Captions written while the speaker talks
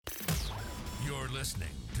You're listening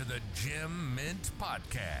to the Gem Mint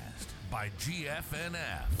Podcast by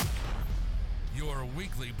GFNF. Your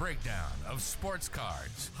weekly breakdown of sports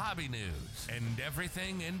cards, hobby news, and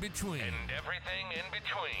everything in between.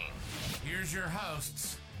 Here's your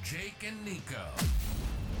hosts, Jake and Nico.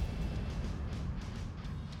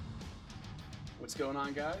 What's going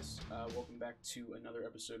on, guys? Welcome back to another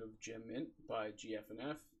episode of Gem Mint by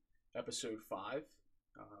GFNF, episode 5.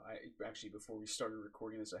 Before we started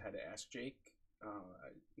recording this, I had to ask Jake.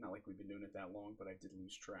 Not like we've been doing it that long, but I did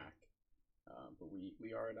lose track. But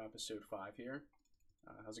we are at episode 5 here.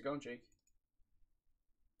 How's it going, Jake?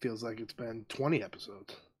 Feels like it's been 20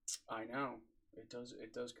 episodes. I know. It does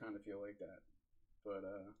kind of feel like that. But,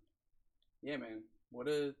 yeah, man. What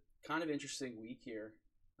a kind of interesting week here.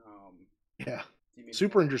 Yeah.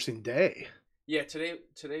 Super interesting day. Yeah, today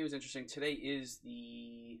was interesting. Today is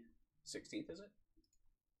the 16th, is it?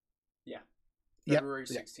 Yeah. February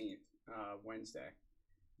 16th, Wednesday.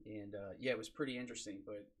 And, yeah, it was pretty interesting,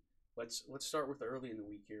 but let's start with early in the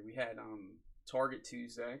week here. We had Target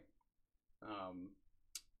Tuesday.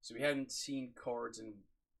 So we hadn't seen cards in,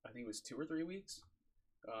 I think it was 2 or 3 weeks.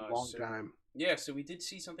 Long time. Yeah, so we did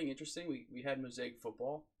see something interesting. We had Mosaic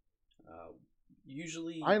Football.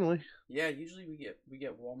 Usually we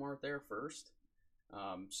get Walmart there first.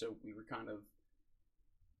 So we were kind of,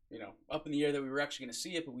 up in the air that we were actually going to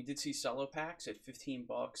see it, but we did see cello packs at $15.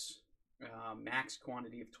 Max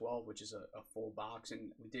quantity of 12, which is a full box,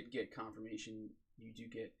 and we did get confirmation you do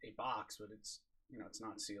get a box, but it's it's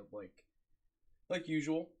not sealed like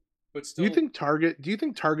usual. But still, do you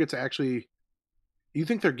think Target's actually, do you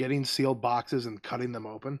think they're getting sealed boxes and cutting them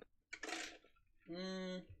open? I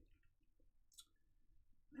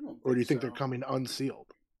don't think or do you think so. they're coming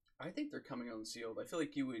unsealed? I think they're coming unsealed. I feel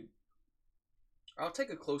like you would. I'll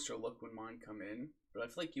take a closer look when mine come in, but I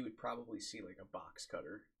feel like you would probably see like a box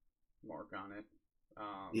cutter mark on it.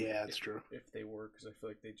 Yeah, that's true. If they were, because I feel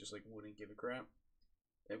like they just like wouldn't give a crap.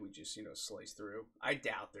 They would just slice through. I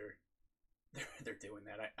doubt they're doing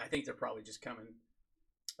that. I think they're probably just coming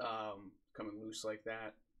loose like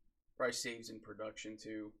that. Probably saves in production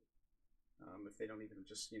too. If they don't even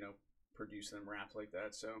just produce them wrapped like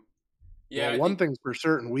that. So yeah. Well, one thing's for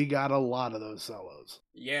certain, we got a lot of those cellos.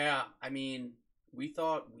 Yeah, I mean, we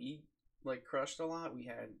thought we crushed a lot. We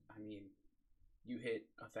had, you hit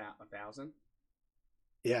 1,000.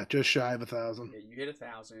 Yeah, just shy of 1,000. Yeah, you hit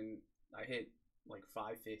 1,000. I hit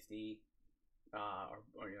 550. Our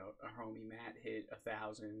homie Matt hit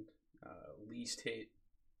 1,000. Least hit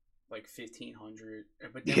 1,500.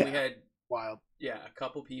 But then we had wild. Yeah, a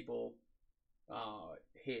couple people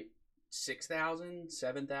hit 6,000,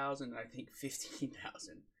 7,000, I think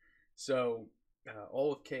 15,000. So all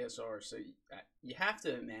with KSR. So you have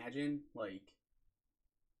to imagine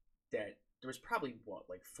that there was probably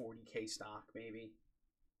 40K stock maybe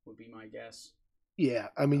would be my guess. Yeah,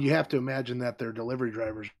 you have to imagine that their delivery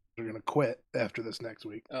drivers are going to quit after this next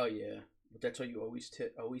week. Oh yeah, but that's why you always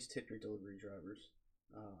tip your delivery drivers.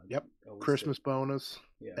 Yep, Christmas bonus,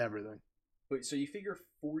 everything. But so you figure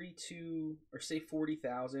 42 or say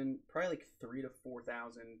 40,000, probably 3,000 to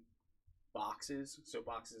 4,000 boxes. So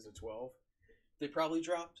boxes of 12, they probably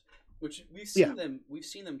dropped. Which we've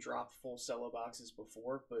seen them drop full cello boxes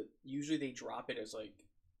before, but usually they drop it as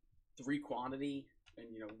 3 quantity, and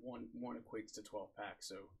one equates to 12 packs.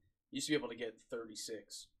 So you used to be able to get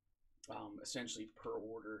 36, essentially per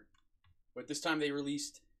order. But this time they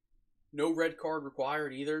released no red card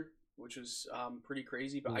required either, which was pretty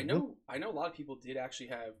crazy. But I know a lot of people did actually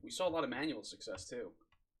have. We saw a lot of manual success too.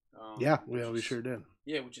 We sure did.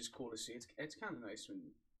 Yeah, which is cool to see. It's kind of nice when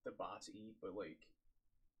the bots eat, but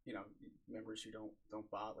members who don't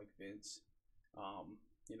bot like Vince,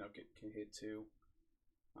 can hit too.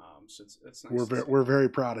 So it's nice. We're very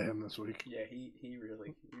proud of him this week. Yeah, he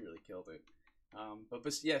really killed it.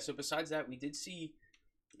 So besides that, we did see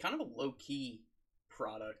kind of a low key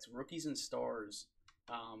product, rookies and stars.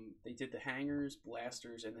 They did the hangers,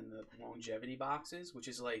 blasters, and then the longevity boxes, which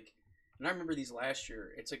is and I remember these last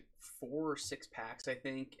year. It's 4 or 6 packs, I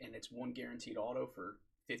think, and it's 1 guaranteed auto for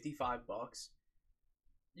 $55.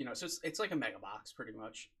 So it's like a mega box pretty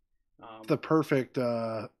much. The perfect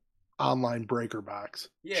online breaker box.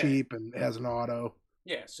 Yeah. Cheap and has an auto.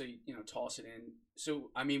 Yeah, so toss it in. So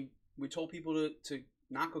we told people to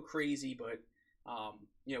not go crazy, but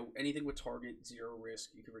anything with Target, 0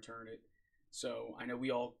 risk, you can return it. So I know we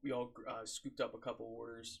all scooped up a couple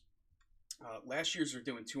orders. Last year's are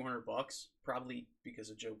doing $200, probably because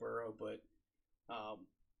of Joe Burrow, but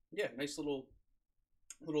nice little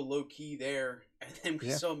low key there. And then we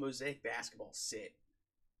saw Mosaic Basketball sit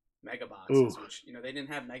mega boxes, which they didn't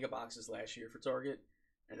have mega boxes last year for Target,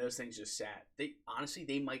 and those things just sat.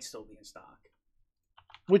 They might still be in stock.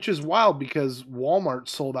 Which is wild because Walmart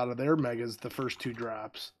sold out of their megas the first 2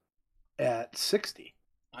 drops at $60.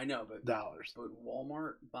 I know, but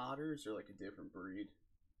Walmart botters are like a different breed.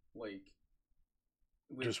 Like,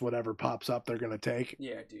 just whatever pops up, they're gonna take.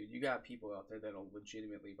 Yeah, dude, you got people out there that'll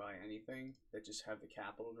legitimately buy anything that just have the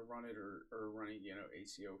capital to run it, or running,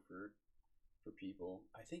 ACO for people.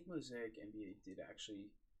 I think Mosaic NBA did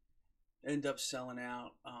actually end up selling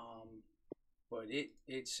out, but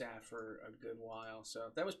it sat for a good while,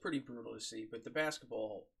 so that was pretty brutal to see. But the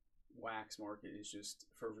basketball wax market is just,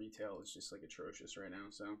 for retail, is just like atrocious right now.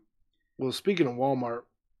 So, well, speaking of Walmart,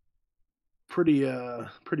 pretty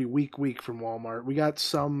weak from Walmart. We got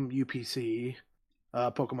some UPC,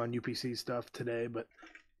 Pokemon UPC stuff today, but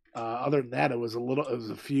other than that, it was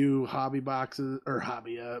a few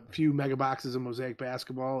a few mega boxes of Mosaic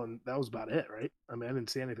basketball, and that was about it, right? I mean, I didn't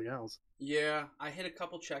see anything else. Yeah, I hit a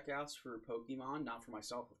couple checkouts for Pokemon, not for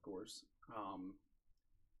myself, of course.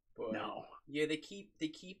 But no. Yeah, they keep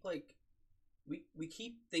like, we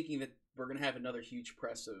keep thinking that we're gonna have another huge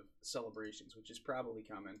press of celebrations, which is probably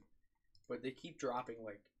coming, but they keep dropping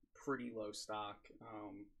like pretty low stock.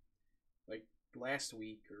 Like last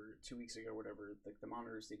week or 2 weeks ago, or whatever, like the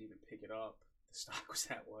monitors didn't even pick it up. The stock was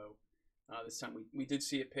that low. This time we did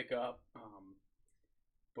see it pick up,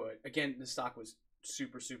 but again, the stock was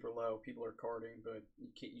super low. People are carding, but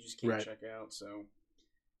you just can't check out. So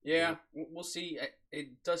yeah, we'll see.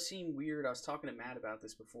 It does seem weird. I was talking to Matt about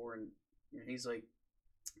this before, and he's like,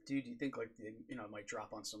 dude, do you think like it might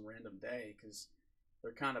drop on some random day because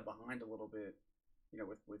they're kind of behind a little bit,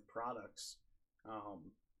 with products.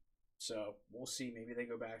 So we'll see. Maybe they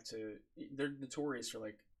go back to, they're notorious for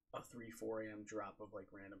like a 3-4 a.m. drop of like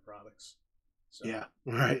random products. So yeah,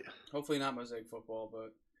 right. Hopefully not Mosaic Football,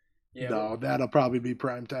 but yeah. No, that'll probably be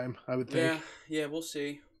prime time, I would think. Yeah, we'll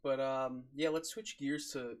see. But yeah, let's switch gears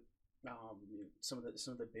to some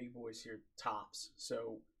of the big boys here, Topps.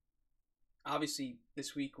 So obviously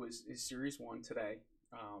this week is Series 1 today.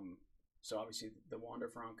 So obviously the Wander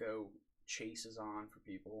Franco chase is on for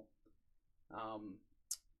people.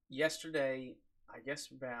 Yesterday, I guess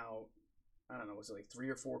about, I don't know, was it like 3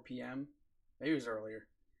 or 4 p.m.? Maybe it was earlier.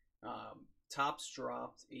 Topps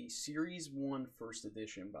dropped a Series 1 First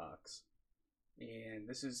Edition box. And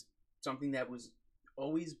this is something that was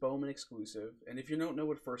always Bowman exclusive. And if you don't know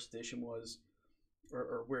what First Edition was,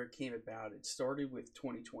 or where it came about, it started with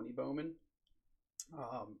 2020 Bowman,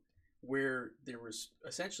 where there was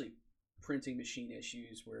essentially printing machine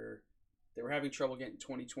issues where they were having trouble getting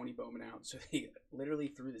 2020 Bowman out, so they literally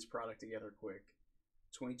threw this product together quick,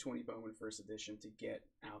 2020 Bowman First Edition, to get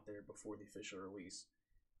out there before the official release.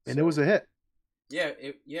 And it was a hit. Yeah,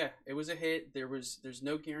 it was a hit. There's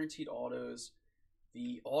no guaranteed autos.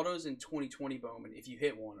 The autos in 2020 Bowman, if you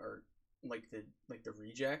hit one, are like the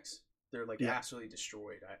rejects. They're like absolutely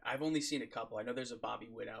destroyed. I've only seen a couple. I know there's a Bobby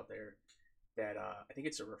Witt out there that I think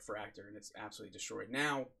it's a refractor, and it's absolutely destroyed.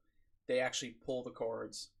 Now they actually pull the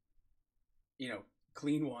cards,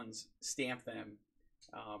 clean ones, stamp them,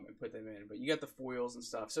 and put them in. But you got the foils and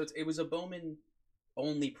stuff. So it was a Bowman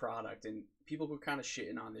only product, and people were kind of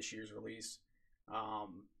shitting on this year's release.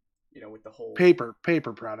 With the whole paper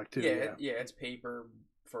product too. Yeah, it's paper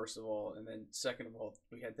first of all, and then second of all,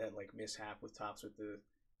 we had that like mishap with Topps with the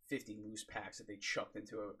 50 loose packs that they chucked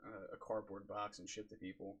into a cardboard box and shipped to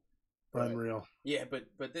people. Unreal. Yeah,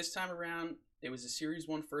 but this time around, it was a Series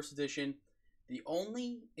 1 First Edition. The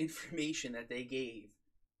only information that they gave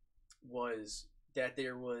was that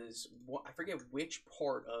there was, I forget which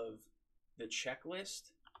part of the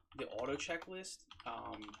checklist, the auto checklist,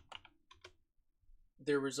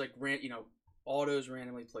 there was like autos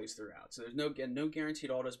randomly placed throughout. So there's no guaranteed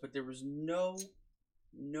autos, but there was no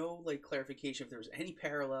like clarification if there was any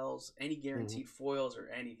parallels, any guaranteed foils, or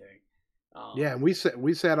anything. Yeah, and we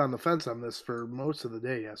sat on the fence on this for most of the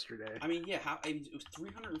day yesterday. I mean, yeah, it was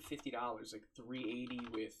 $350, like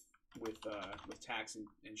 $380 with tax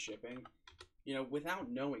and shipping. Without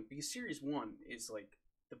knowing, because Series 1 is like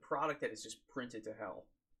the product that is just printed to hell.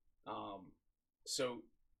 So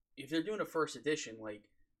if they're doing a First Edition, like,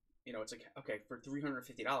 it's like, okay, for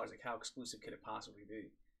 $350, like how exclusive could it possibly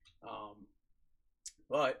be?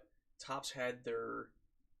 But Topps had their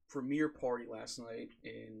premiere party last night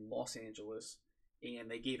in Los Angeles,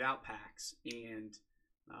 and they gave out packs, and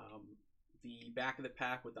the back of the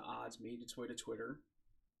pack with the odds made its way to Twitter,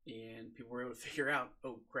 and people were able to figure out,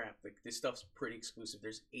 oh crap, like this stuff's pretty exclusive.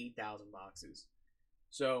 There's 8,000 boxes.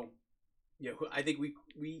 So, I think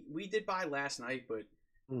we did buy last night, but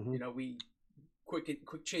we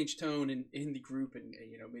quick change tone in the group, and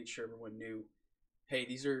made sure everyone knew, hey,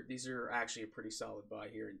 these are actually a pretty solid buy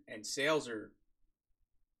here, and sales are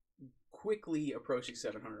quickly approaching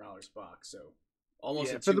 $700 a box. So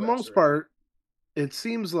almost Yeah, a 2X for the most already. part, it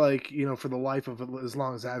seems like, for the life of it, as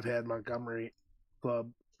long as I've had Montgomery Club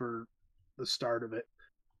for the start of it,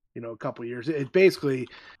 a couple years, it basically,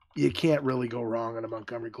 you can't really go wrong on a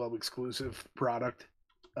Montgomery Club exclusive product.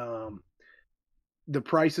 The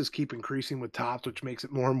prices keep increasing with Topps, which makes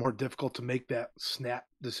it more and more difficult to make that snap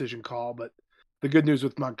decision call. But the good news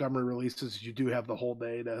with Montgomery releases is you do have the whole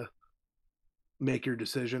day to make your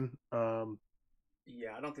decision.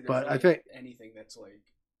 Yeah, I don't think there's But really I think anything that's like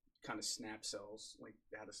kind of snap sells like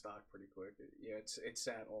out of stock pretty quick. Yeah, it's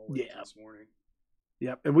sat all the way to this morning.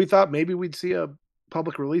 Yep. And we thought maybe we'd see a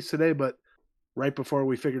public release today, but right before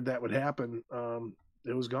we figured that would happen,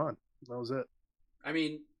 it was gone. That was it. I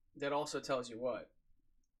mean, that also tells you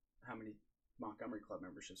how many Montgomery Club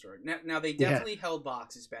memberships are. Now they definitely held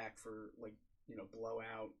boxes back for like,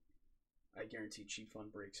 blowout. I guarantee Cheap Fun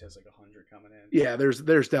Breaks has like 100 coming in. Yeah, there's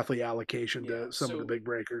definitely allocation to some of the big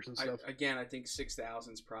breakers and stuff. I think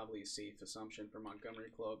 6,000 is probably a safe assumption for Montgomery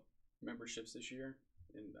Club memberships this year,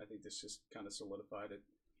 and I think this just kind of solidified it.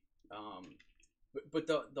 But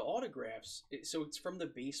the autographs, so it's from the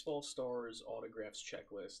Baseball Stars autographs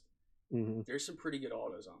checklist. Mm-hmm. There's some pretty good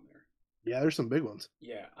autos on there. Yeah, there's some big ones.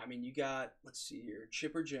 Yeah, I mean, you got, let's see here,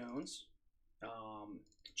 Chipper Jones,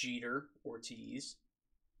 Jeter, Ortiz,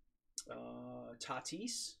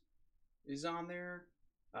 Tatis is on there,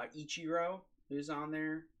 Ichiro is on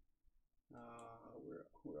there.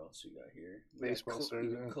 Who else we got here? Baseball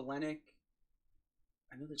Stars. Kalenic.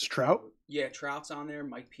 I know it's Trout. Yeah, Trout's on there.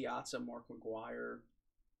 Mike Piazza, Mark McGwire.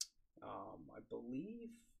 I believe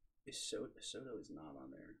Soto is not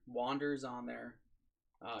on there. Wander's on there.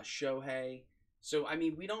 Shohei. So I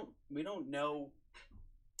mean, we don't know.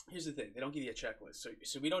 Here's the thing: they don't give you a checklist,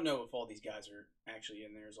 so we don't know if all these guys are actually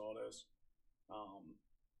in there as autos.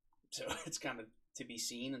 So it's kind of to be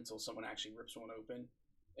seen until someone actually rips one open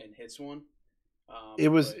and hits one.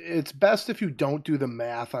 It's best if you don't do the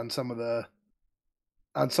math on some of the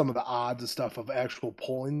odds and stuff of actual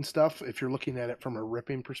pulling stuff. If you're looking at it from a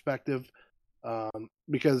ripping perspective,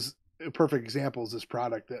 because a perfect example is this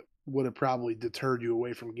product that would have probably deterred you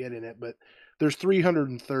away from getting it. But there's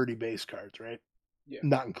 330 base cards, right? Yeah.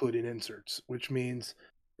 Not including inserts, which means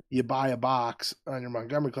you buy a box on your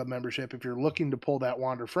Montgomery Club membership. If you're looking to pull that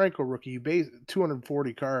Wander Franco rookie,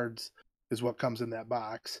 240 cards is what comes in that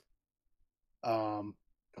box.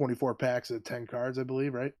 24 packs of 10 cards, I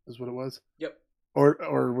believe, right? Is what it was. Yep.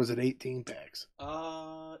 Or was it 18 packs?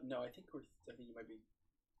 No, I think you might be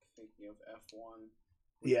thinking of F1.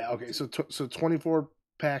 Yeah. Okay. So 24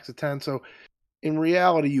 packs of 10. So in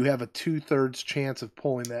reality, you have a 2/3 chance of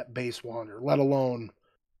pulling that base Wander, let alone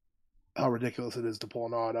how ridiculous it is to pull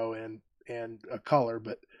an auto and a color.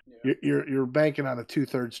 But yeah, you're banking on a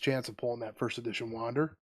 2/3 chance of pulling that first edition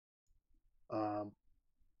Wander.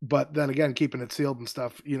 But then again, keeping it sealed and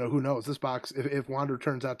stuff, who knows? This box, if Wander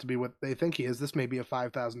turns out to be what they think he is, this may be a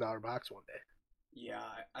 $5,000 box one day. Yeah,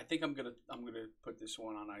 I think I'm gonna put this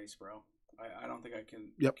one on ice, bro. I don't think I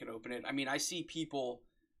can open it. I mean, I see people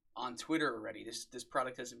on Twitter already. This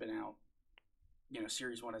product hasn't been out.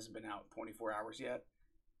 Series 1 hasn't been out 24 hours yet.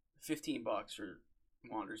 $15 for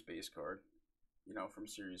Wander's base card, from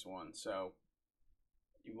Series 1. So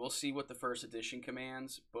you will see what the first edition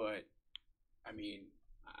commands, but I mean,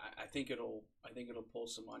 I think it'll pull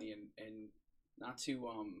some money, and not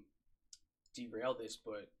to derail this,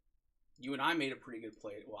 but you and I made a pretty good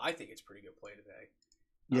play. Well, I think it's a pretty good play today.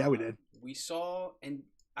 Yeah, we did. We saw, and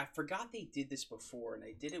I forgot they did this before, and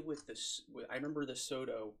they did it with this. I remember the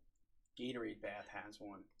Soto Gatorade bath has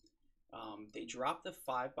one. They dropped the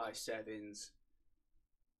 5x7s,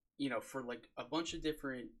 for like a bunch of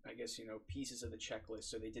different, I guess, pieces of the checklist.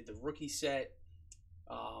 So they did the rookie set,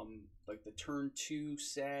 like the turn 2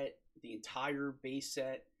 set, the entire base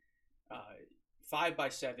set,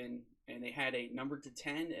 5x7, and they had a number to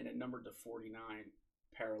 10 and a number to 49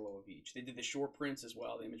 parallel of each. They did the short prints as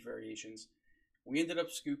well, the image variations. We ended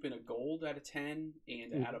up scooping a gold out of 10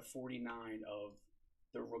 and out of 49 of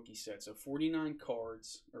the rookie set. So 49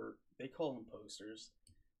 cards, or they call them posters,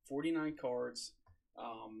 49 cards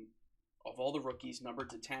of all the rookies, numbered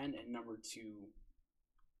to 10 and numbered to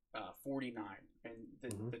 49. And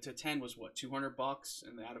the to 10 was what, $200,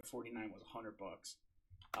 and the out of 49 was $100.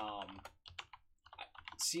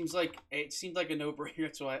 It seemed like a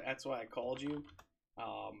no-brainer. That's why I called you.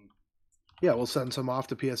 Yeah, we'll send some off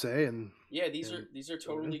to PSA and yeah, these are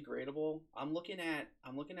totally gradable. I'm looking at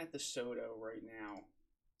the Soto right now.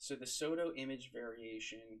 So the Soto image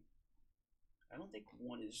variation, I don't think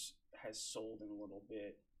one has sold in a little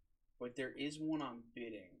bit, but there is one on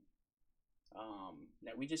bidding.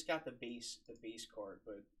 Now we just got the base card,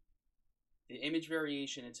 but the image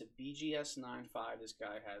variation, it's a BGS 9.5. This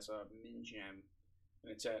guy has a min gem,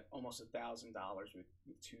 and it's at almost $1,000 with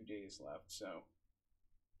 2 days left. So,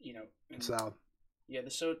 and, Solid. Yeah, the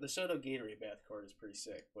Soto Gatorade Bath card is pretty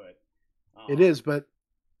sick, but it is. But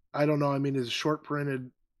I don't know. I mean, is short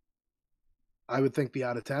printed? I would think the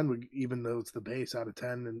out of 10 would, even though it's the base, out of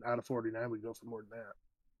 10 and out of 49 would go for more than that.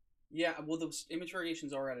 Yeah, well, the image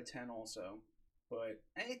variations are out of 10 also, but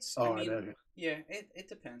it's. Oh, I mean, I know. yeah, it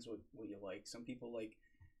depends what you like. Some people like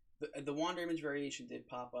the Wander image variation did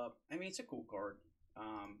pop up. I mean, it's a cool card,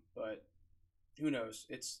 but who knows?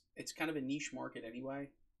 It's kind of a niche market anyway,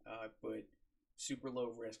 but super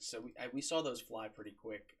low risk. So we saw those fly pretty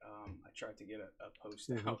quick. I tried to get a post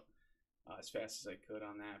out as fast as I could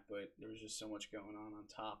on that, but there was just so much going on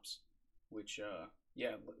Topps, which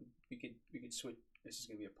yeah, we could switch. This is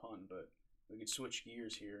gonna be a pun, but we could switch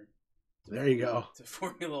gears here. There you go. To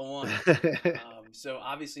Formula One. So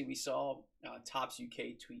obviously we saw Topps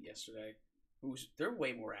UK tweet yesterday. They're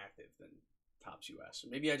way more active than Topps US.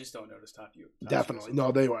 Or maybe I just don't notice Topps Definitely. US.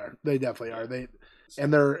 No, they are. They definitely are.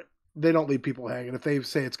 They don't leave people hanging. If they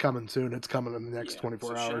say it's coming soon, it's coming in the next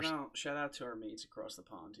 24 hours. Shout out to our mates across the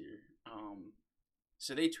pond here.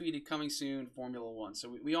 So they tweeted coming soon, Formula One.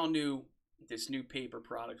 So we all knew this new paper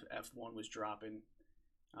product F1 was dropping.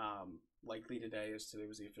 Likely today, as today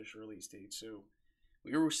was the official release date. So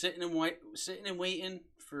we were sitting and waiting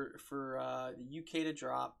for the UK to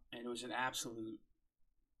drop, and it was an absolute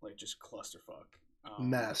just clusterfuck.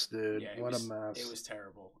 Mess, dude. Yeah, what a mess. It was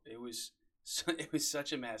terrible. It was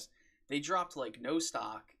such a mess. They dropped no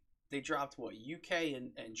stock. They dropped UK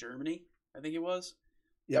and Germany, I think it was.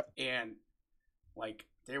 Yep. And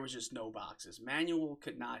there was just no boxes. Manual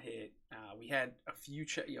could not hit. We had a few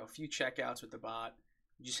checkouts with the bot.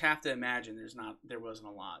 You just have to imagine there wasn't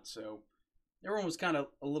a lot. So everyone was kind of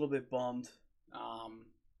a little bit bummed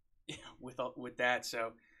with that.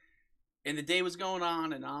 So and the day was going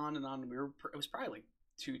on and on and on. It was probably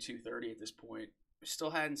 2:30 at this point. We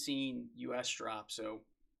still hadn't seen US drop, so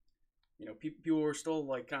people were still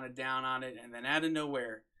kind of down on it. And then out of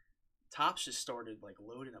nowhere, Topps just started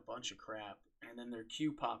loading a bunch of crap, and then their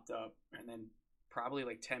queue popped up, and then probably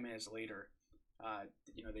 10 minutes later,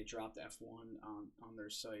 they dropped F1 on their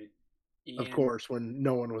site. And, of course, when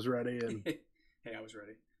no one was ready. And hey, I was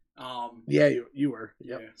ready. Yeah, you were.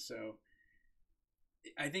 Yep. Yeah, so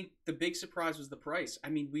I think the big surprise was the price. I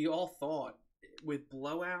mean, we all thought with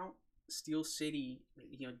Blowout, Steel City,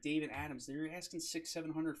 David Adams, they were asking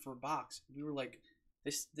 $600-700 for a box. We were like,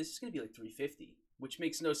 this is going to be $350, which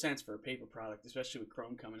makes no sense for a paper product, especially with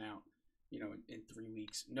Chrome coming out, in 3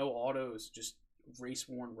 weeks. No autos, just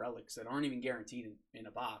race-worn relics that aren't even guaranteed in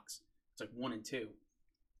a box. It's 1 and 2.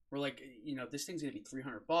 We're like, this thing's going to be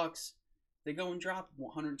 $300. They go and drop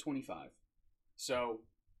 $125. So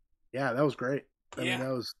yeah, that was great. I mean, that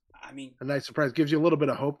was a nice surprise. Gives you a little bit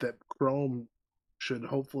of hope that Chrome should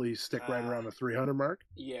hopefully stick right around the 300 mark.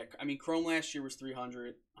 Yeah, I mean, Chrome last year was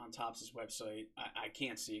 300 on Topps' website. I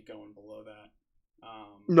can't see it going below that.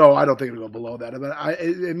 No, I don't think it'll go below that. But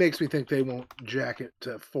it makes me think they won't jack it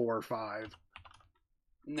to 4 or 5.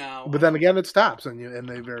 No, but then again, it's Topps, and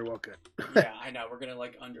they very well could. Yeah, I know. We're gonna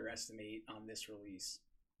underestimate on this release.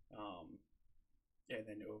 And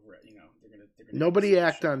then over it, they're gonna. Nobody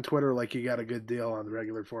act on Twitter like you got a good deal on the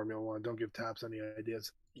regular Formula One. Don't give Topps any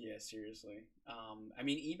ideas. Yeah, seriously. I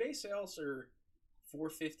mean, eBay sales are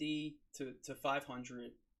 $450 to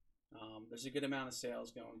 $500. There's a good amount of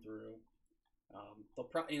sales going through. They'll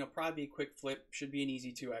probably be a quick flip. Should be an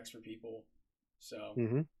easy 2x for people. So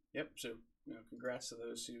yep. So congrats to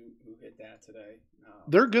those who hit that today.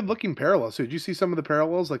 They're good looking parallels. So did you see some of the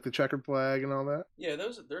parallels, like the checkered flag and all that? Yeah,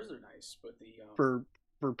 those are nice. But the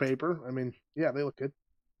for paper, I mean, yeah, they look good.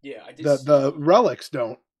 Yeah, I did. The relics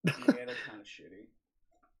don't. Yeah, they're kind of shitty.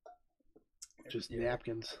 Just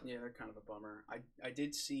napkins. Yeah, they're kind of a bummer. I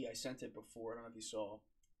did see. I sent it before. I don't know if you saw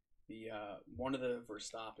the one of the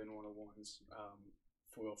Verstappen 101s.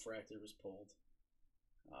 Foil fractor was pulled.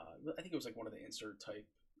 I think it was one of the insert type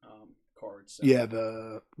cards. So. Yeah,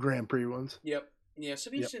 the Grand Prix ones. Yep. Yeah, so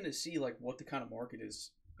it'd be interesting to see what the kind of market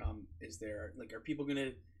is there. Are people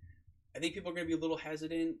gonna? I think people are gonna be a little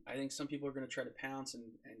hesitant. I think some people are gonna try to pounce and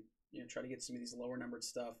try to get some of these lower numbered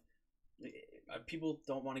stuff. People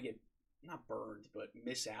don't want to get not burned, but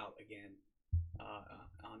miss out again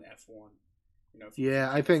on F1.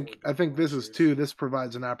 Yeah, I think this is too. This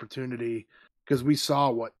provides an opportunity because we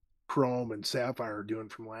saw what Chrome and Sapphire are doing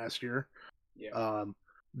from last year. Yeah.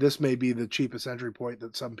 This may be the cheapest entry point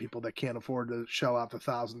that some people that can't afford to shell out the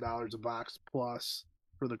 $1,000 a box plus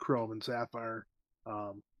for the Chrome and Sapphire,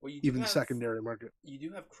 Well, you do even have secondary market. you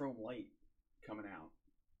do have Chrome Light coming out.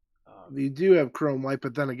 You do have Chrome Light,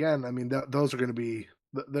 but then again, I mean, those are going to be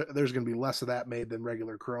there's going to be less of that made than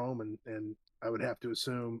regular Chrome, and I would have to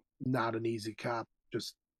assume not an easy cop,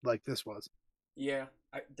 just like this was. Yeah,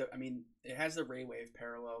 I mean, it has the Ray Wave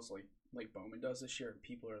parallels like Bowman does this year, and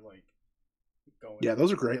people are like going. Yeah,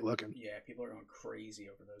 those are great looking. Yeah, people are going crazy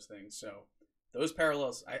over those things. So those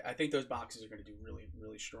parallels, I think those boxes are going to do really,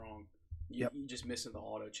 really strong. You just missing the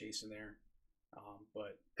auto chase in there.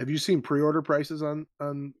 But have you seen pre-order prices on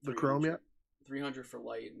the Chrome yet? 300 for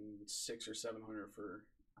light and 600 or 700 for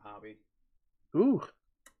hobby. Ooh.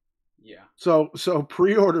 Yeah. So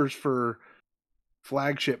pre-orders for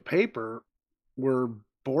flagship paper were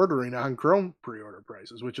bordering on Chrome pre-order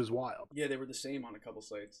prices, which is wild. Yeah, they were the same on a couple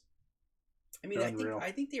sites. I mean,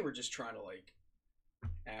 I think they were just trying to like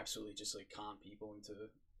absolutely just like con people into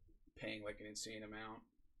paying like an insane amount.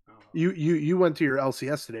 You went to your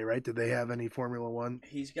LCS today, right? Did they have any Formula One?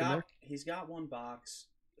 He's got one box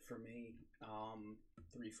for me.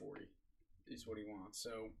 340 is what he wants.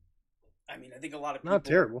 So, I mean, I think a lot of people. Not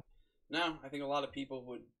terrible. No, I think a lot of people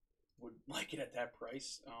would like it at that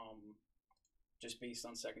price. Just based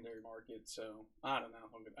on secondary market. So I don't know.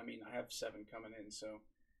 I mean, I have 7 coming in, so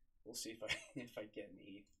we'll see if I get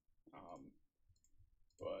any.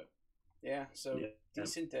 But yeah, so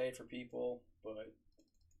decent day for people, but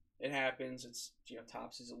it happens. It's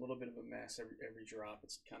Topps is a little bit of a mess every drop.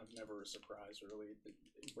 It's kind of never a surprise, really.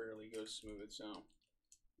 It rarely goes smooth. So,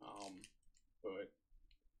 but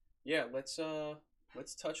yeah, let's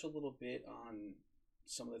touch a little bit on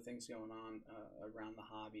some of the things going on around the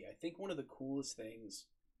hobby. I think one of the coolest things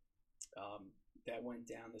that went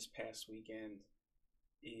down this past weekend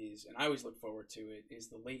is, and I always look forward to it, is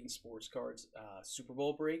the Leighton Sports Cards Super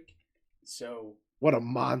Bowl break. So what a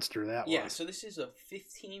monster that was. Yeah, so this is a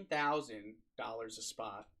 $15,000 a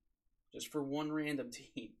spot just for one random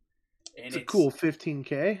team. And it's a cool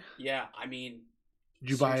 $15K. Yeah, I mean,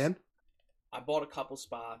 did you buy in? I bought a couple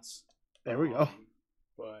spots. There we go.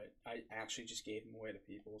 But I actually just gave them away to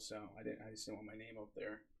people, so I just didn't want my name up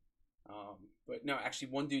there. But no, actually,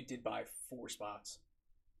 one dude did buy 4 spots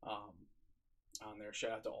on there.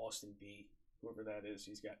 Shout out to Austin B, whoever that is.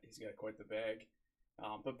 He's got quite the bag.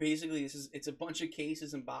 But basically, it's a bunch of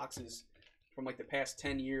cases and boxes from like the past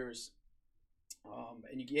 10 years.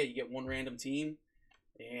 And you get one random team,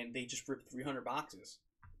 and they just rip 300 boxes.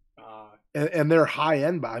 And they're high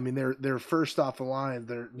end. I mean, they're first off the line.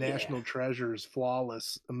 They're national treasures,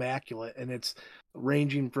 flawless, immaculate, and it's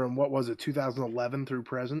ranging from what was it, 2011 through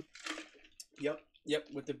present. Yep.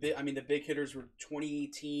 With the big hitters were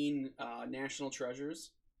 2018 national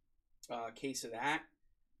treasures. Case of that.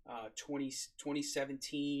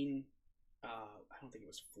 2017. I don't think it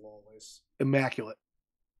was flawless. Immaculate.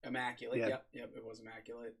 Yeah. Yep. It was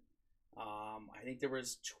immaculate. I think there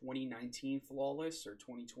was 2019 flawless or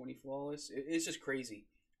 2020 flawless. It's just crazy.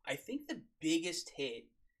 I think the biggest hit,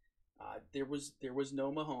 there was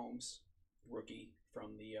no Mahomes rookie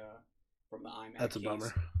from the IMAC. That's a case.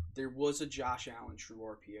 bummer. There was a Josh Allen true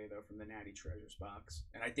RPA though from the Natty Treasures box,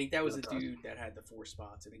 and I think that was the dude that had the 4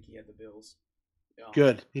 spots. I think he had the Bills.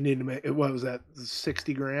 Good. He needed to make. What was that?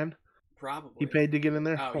 $60,000. Probably. He paid to get in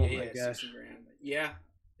there. Oh yeah, $60,000. Yeah,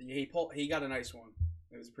 he got a nice one.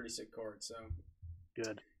 It was a pretty sick card. So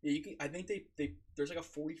good. Yeah, you can. I think they there's like a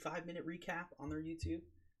 45-minute recap on their YouTube.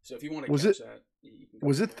 So if you want to catch that, you can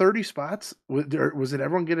was it 30 spots? Was it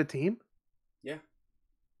everyone get a team? Yeah.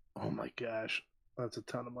 Oh my gosh, that's a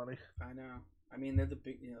ton of money. I know. I mean, they're the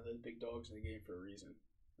big dogs in the game for a reason,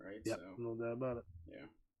 right? Yeah, so, no doubt about it.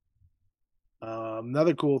 Yeah.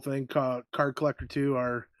 Another cool thing, Card Collector 2,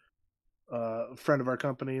 our friend of our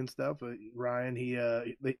company and stuff, Ryan.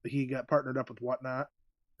 He got partnered up with Whatnot,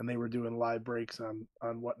 and they were doing live breaks on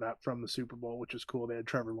Whatnot from the Super Bowl, which is cool. They had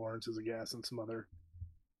Trevor Lawrence as a guest and some other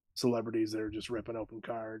celebrities that are just ripping open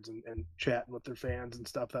cards and chatting with their fans and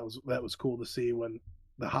stuff. That was cool to see when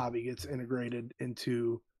the hobby gets integrated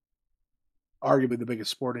into arguably the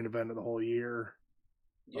biggest sporting event of the whole year.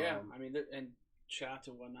 Yeah, I mean, and shout out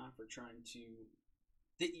to Whatnot for trying to.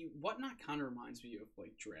 Whatnot kind of reminds me of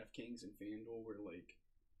like DraftKings and FanDuel, where like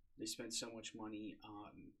they spend so much money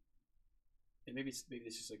on, and maybe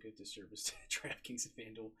this is like a disservice to DraftKings and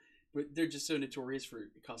FanDuel, but they're just so notorious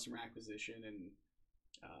for customer acquisition and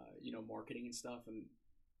marketing and stuff, and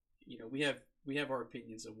we have our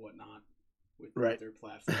opinions of Whatnot with their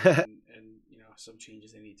platform and some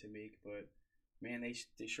changes they need to make, but man,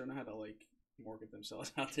 they sure know how to like market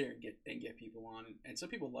themselves out there and get people on, and some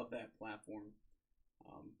people love that platform.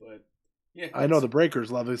 But Yeah, I know the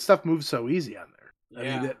breakers love it. Stuff moves so easy on there. I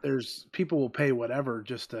yeah. mean, there's people will pay whatever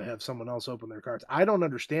just to have someone else open their cards. I don't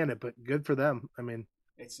understand it, but good for them. I mean,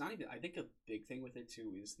 It's not even. I think a big thing with it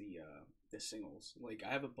too is the singles. Like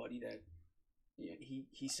I have a buddy that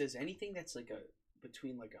he says anything that's like a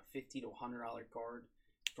between like a $50 to $100 card,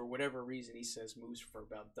 for whatever reason he says moves for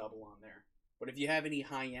about double on there. But if you have any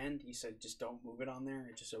high end, he said just don't move it on there.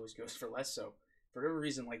 It just always goes for less. So for whatever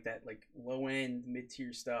reason like that, like low end mid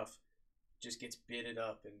tier stuff just gets bidded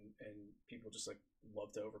up, and people just like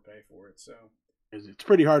love to overpay for it. So it's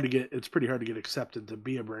pretty hard to get. It's pretty hard to get accepted to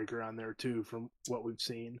be a breaker on there too, from what we've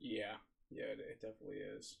seen. yeah, it definitely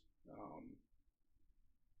is.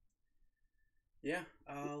 Yeah,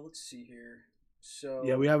 let's see here. So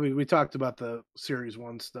Yeah, we talked about the Series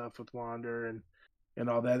 1 stuff with Wander and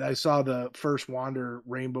all that. I saw the first Wander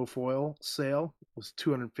rainbow foil sale was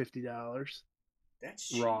 $250 that's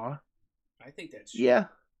cheap. raw. I think that's cheap. Yeah.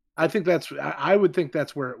 I think I would think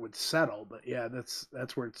that's where it would settle, but yeah,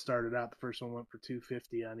 that's where it started out. The first one went for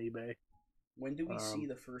 $250 on eBay. When do we see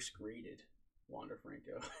the first graded Wander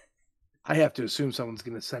Franco? I have to assume someone's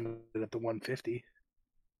going to send it at the 150.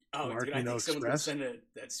 Oh, dude, I think Martino someone's going to Express. send it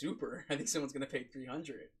that super. I think someone's going to pay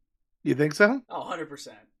 300. You think so? Oh, 100%.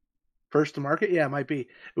 First to market? Yeah, it might be.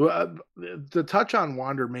 Well, to touch on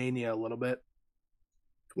Wander Mania a little bit,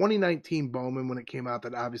 2019 Bowman, when it came out,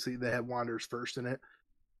 that obviously they had Wander's first in it.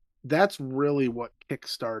 That's really what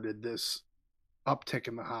kickstarted this uptick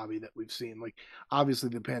in the hobby that we've seen. Like, obviously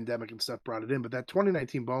the pandemic and stuff brought it in, but that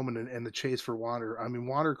 2019 Bowman and the chase for Wander, I mean,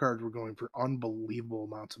 Wander cards were going for unbelievable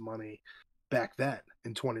amounts of money back then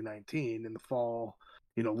in 2019, in the fall,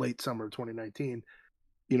 late summer of 2019,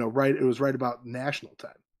 right. It was right about national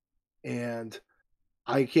time. And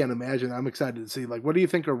I can't imagine. I'm excited to see, like, what do you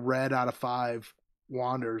think a red out of 5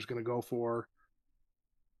 Wander is going to go for,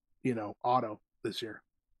 auto this year?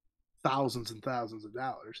 Thousands and thousands of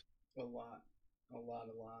dollars. A lot.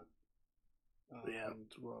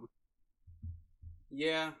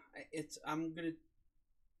 Yeah, I'm gonna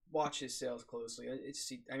watch his sales closely.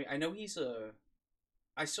 I mean, I know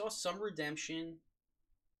I saw some redemption,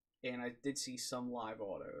 and I did see some live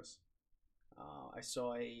autos. I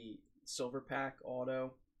saw a silver pack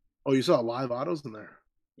auto. Oh, you saw live autos in there?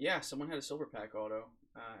 Yeah, someone had a silver pack auto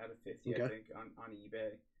out of 50, okay. I think, on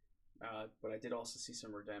eBay. But I did also see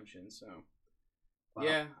some redemption. So, wow.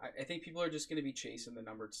 Yeah, I think people are just going to be chasing the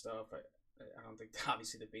numbered stuff. I don't think,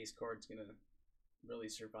 obviously, the base card's going to really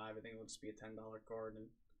survive. I think it'll just be a $10 card. And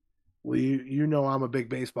well, I'm a big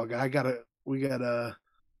baseball guy. We got a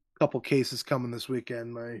couple cases coming this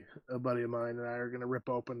weekend. A buddy of mine and I are going to rip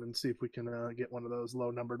open and see if we can get one of those low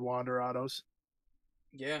numbered Wander autos.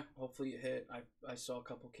 Yeah, hopefully it hit. I saw a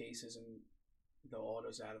couple cases, and the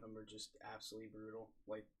autos out of them are just absolutely brutal.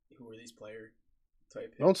 Like, who are these player type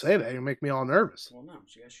hits? Don't say that. You make me all nervous. Well, no,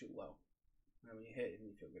 you gotta shoot low. And when you hit, and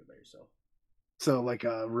you feel good about yourself. So, like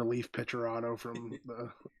a relief pitcher auto from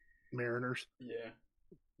the Mariners. Yeah.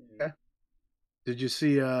 Okay. Did you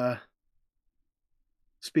see?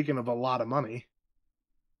 Speaking of a lot of money,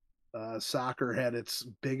 soccer had its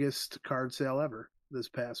biggest card sale ever this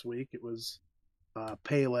past week. It was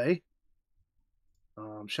Pele.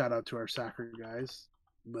 Shout out to our soccer guys.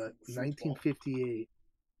 But Football. 1958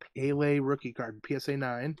 Pele rookie card, PSA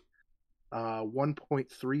 9,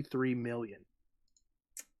 1.33 million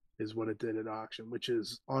is what it did at auction, which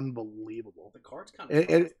is unbelievable. The card's kind of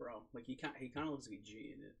tough, bro. Like he kind of looks like a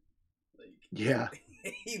G in it. Like, yeah,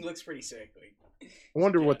 he looks pretty sick. Like, I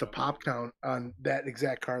wonder what the pop count on that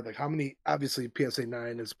exact card. Like, how many? Obviously, PSA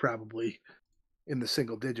 9 is probably in the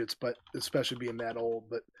single digits, but especially being that old.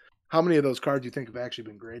 But how many of those cards do you think have actually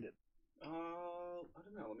been graded? I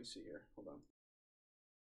don't know. Let me see here. Hold on.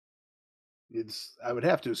 I would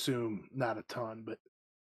have to assume not a ton, but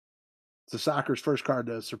it's the soccer's first card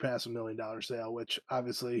to surpass $1 million sale, which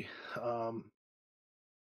obviously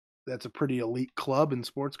that's a pretty elite club in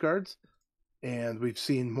sports cards. And we've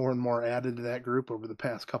seen more and more added to that group over the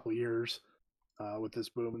past couple of years with this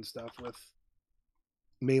boom and stuff. With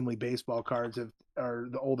mainly baseball cards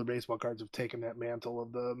the older baseball cards have taken that mantle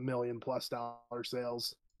of the $1 million+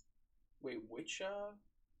 sales. Wait, what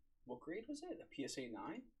grade was it? A PSA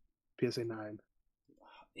 9? PSA 9.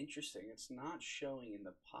 Interesting. It's not showing in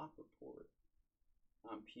the pop report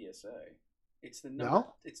on PSA. It's the number.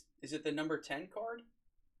 No? Is it the number 10 card?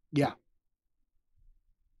 Yeah.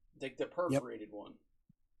 Like the perforated one.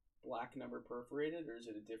 Black number perforated, or is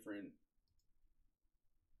it a different?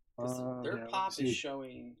 Their pop is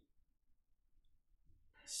showing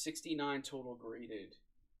 69 total graded,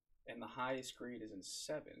 and the highest grade is in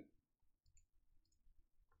 7.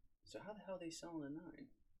 So how the hell are they selling a 9?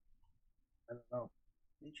 I don't know.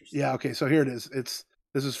 Interesting. Yeah, okay, so here it is.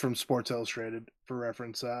 This is from Sports Illustrated for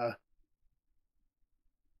reference. Oh,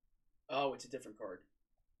 it's a different card.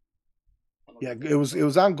 Yeah, it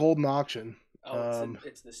was on Golden Auction. Oh,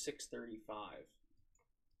 it's the 635.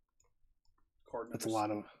 That's a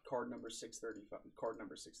lot of card number 635. Card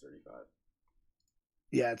number 635.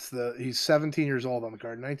 Yeah, he's 17 years old on the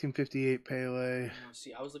card. 1958 Pele. Oh,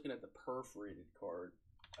 see, I was looking at the perforated card.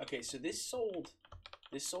 Okay, so this sold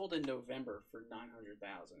in November for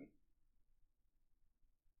 900,000.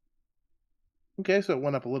 Okay, so it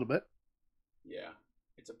went up a little bit. Yeah,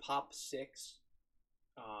 it's a pop 6,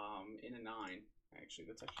 in a 9. Actually,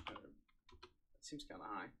 that seems kind of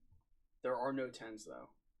high. There are no 10s though.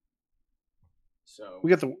 So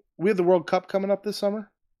we have the World Cup coming up this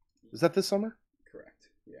summer. Is that this summer? Correct.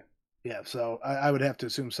 Yeah. Yeah. So I would have to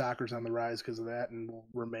assume soccer's on the rise because of that, and will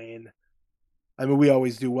remain. I mean, we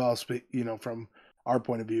always do well, from our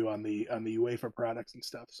point of view on the UEFA products and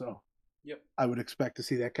stuff. So yep. I would expect to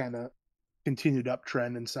see that kind of continued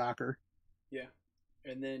uptrend in soccer. Yeah,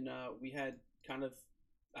 and then we had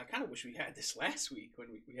I kind of wish we had this last week when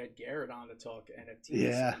we had Garrett on to talk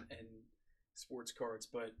NFTs and sports cards.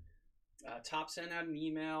 But Top sent out an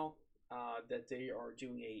email that they are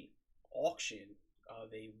doing a auction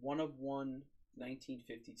of a 1-of-1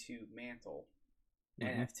 1952 mantle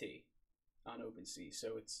NFT on OpenSea.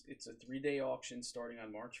 So it's a 3-day auction starting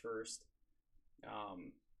on March 1st.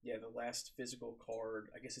 The last physical card,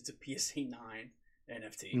 I guess it's a PSA 9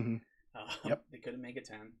 NFT. Mm-hmm. Yep. They couldn't make a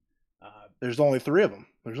 10. There's only 3 of them.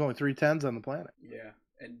 There's only 3 10s on the planet. Yeah,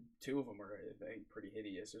 and 2 of them are, I think, pretty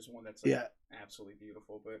hideous. There's one that's absolutely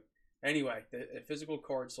beautiful. But anyway, the physical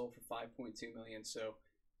card sold for $5.2 million. So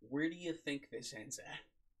where do you think this ends at?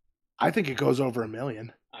 I think it goes over $1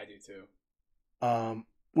 million. I do too.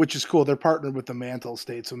 Which is cool. They're partnered with the Mantle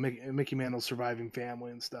estate, so Mickey Mantle's surviving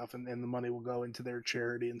family and stuff, and the money will go into their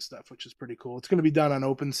charity and stuff, which is pretty cool. It's going to be done on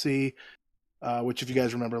OpenSea, which if you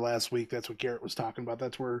guys remember last week, that's what Garrett was talking about.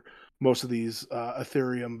 That's where most of these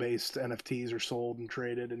Ethereum-based NFTs are sold and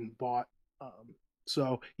traded and bought.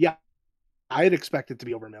 So, yeah, I'd expect it to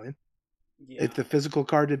be over $1 million. Yeah. If the physical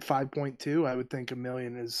card did 5.2, I would think $1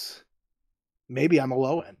 million is maybe on the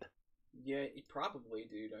low end. Yeah, probably,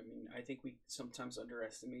 dude. I mean, I think we sometimes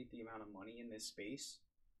underestimate the amount of money in this space,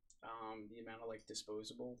 the amount of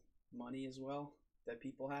disposable money as well that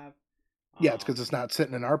people have. Yeah, it's because it's not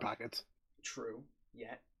sitting in our pockets. True,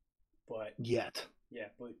 but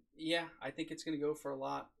I think it's gonna go for a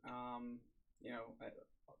lot.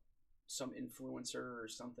 Some influencer or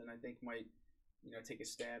something I think might take a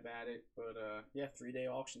stab at it. But 3-day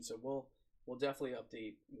auction, so we'll definitely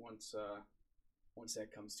update once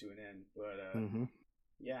that comes to an end. But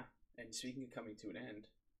and speaking of coming to an end,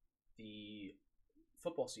 the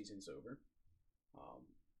football season's over.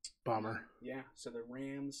 Bummer. Yeah, so the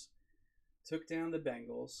Rams took down the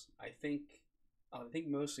Bengals. I think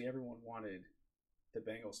mostly everyone wanted the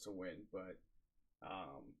Bengals to win, but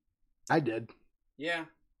I did. Yeah,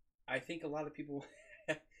 I think a lot of people.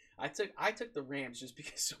 I took the Rams just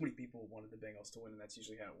because so many people wanted the Bengals to win, and that's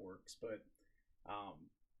usually how it works. But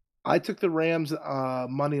I took the Rams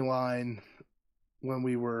money line when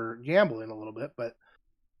we were gambling a little bit, but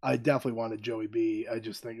I definitely wanted Joey B. I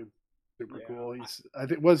just think it's super cool.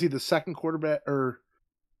 Was he the second quarterback, or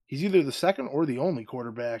he's either the second or the only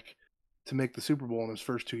quarterback to make the Super Bowl in his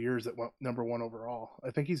first 2 years that went number 1 overall.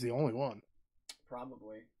 I think he's the only one.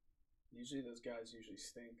 Probably. Usually those guys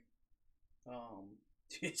stink.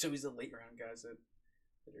 So he's the late round guys that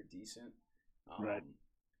are decent. Right.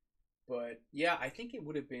 But yeah, I think it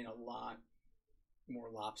would have been a lot more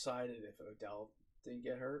lopsided if Odell didn't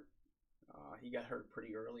get hurt. He got hurt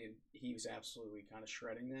pretty early, and he was absolutely kind of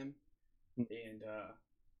shredding them. And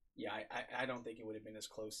I don't think it would have been as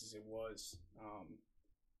close as it was.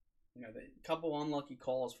 The couple unlucky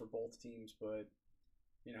calls for both teams, but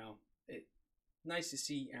nice to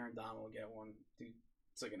see Aaron Donald get one. Dude,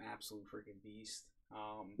 it's like an absolute freaking beast.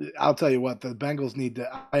 I'll tell you what, the Bengals need to.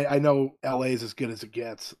 I know LA is as good as it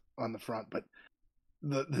gets on the front, but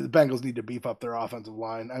the Bengals need to beef up their offensive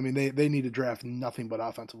line. I mean, they need to draft nothing but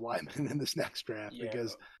offensive linemen in this next draft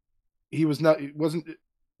because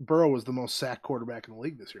Burrow was the most sacked quarterback in the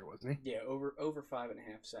league this year, wasn't he? Yeah, over 5.5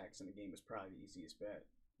 sacks in the game was probably the easiest bet.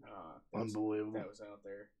 Unbelievable. That was out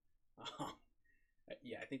there.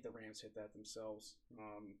 I think the Rams hit that themselves.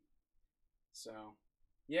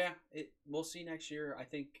 We'll see next year.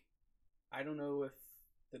 I don't know if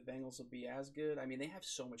the Bengals will be as good. I mean, they have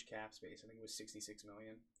so much cap space. I think it was $66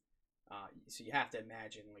 million. So you have to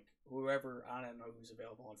imagine, whoever, I don't know who's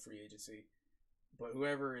available on free agency, but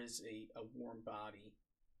whoever is a warm body,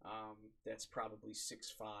 that's probably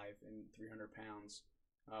 6'5" and 300 pounds,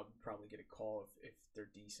 probably get a call if they're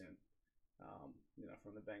decent,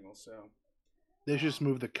 from the Bengals. So they should just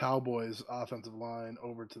move the Cowboys' offensive line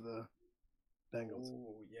over to the Bengals.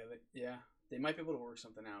 Oh yeah, they might be able to work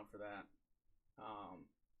something out for that.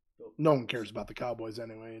 No one cares about the Cowboys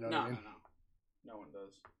anyway. You know what I mean? No one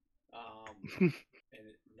does. And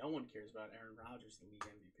no one cares about Aaron Rodgers, the league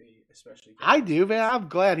MVP, especially. I do, man. I'm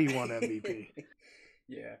glad he won MVP.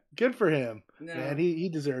 Yeah, good for him. No. Man, he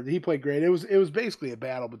deserved it. He played great. It was basically a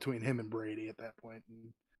battle between him and Brady at that point.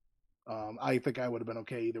 And, I think I would have been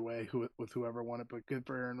okay either way with whoever won it, but good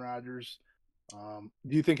for Aaron Rodgers. Do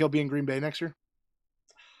you think he'll be in Green Bay next year?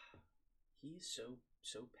 He's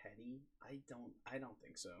so petty. I don't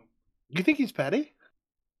think so. You think he's petty?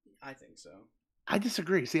 I think so. I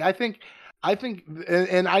disagree. See, I think,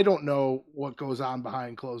 and I don't know what goes on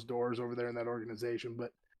behind closed doors over there in that organization,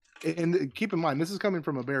 but and keep in mind, this is coming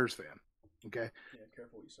from a Bears fan. Okay. Yeah,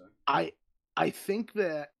 careful what you say. I think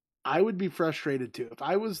that I would be frustrated too if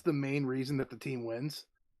I was the main reason that the team wins,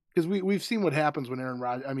 because we've seen what happens when Aaron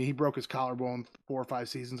Rodgers. I mean, he broke his collarbone 4 or 5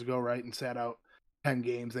 seasons ago, right, and sat out 10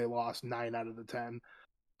 games. They lost 9 out of the 10.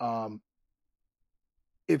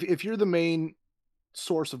 If you're the main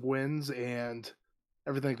source of wins and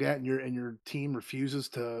everything like that, and your team refuses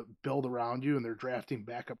to build around you, and they're drafting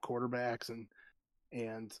backup quarterbacks and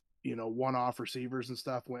one-off receivers and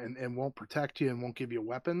stuff, and won't protect you and won't give you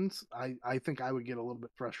weapons, I think I would get a little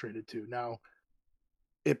bit frustrated too. Now,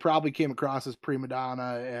 it probably came across as prima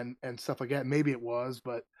donna and stuff like that. Maybe it was,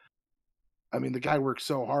 but I mean, the guy works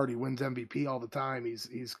so hard. He wins MVP all the time.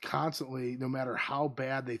 He's constantly, no matter how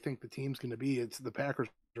bad they think the team's going to be, it's the Packers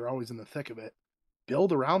are always in the thick of it.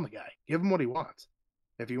 Build around the guy. Give him what he wants.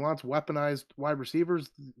 If he wants weaponized wide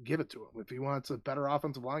receivers, give it to him. If he wants a better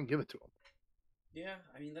offensive line, give it to him. Yeah,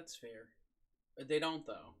 I mean, that's fair. They don't,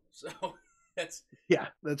 though. So that's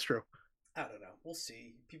true. I don't know. We'll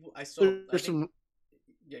see.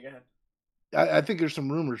 Yeah, go ahead. I think there's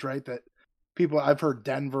some rumors, right, that people, I've heard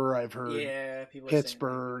Denver, I've heard people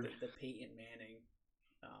Pittsburgh. Are saying the Peyton Manning,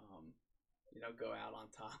 go out on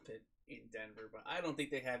top in Denver, but I don't think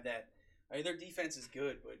they have that. I mean, their defense is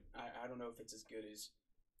good, but I don't know if it's as good as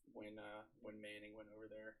when Manning went over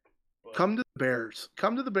there. But, come to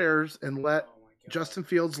the Bears and let Justin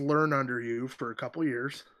Fields learn under you for a couple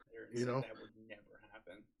years. That would never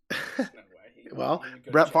happen. No way. Well,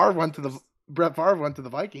 Brett Favre went to the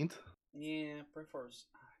Vikings. Yeah, Brett Favre's.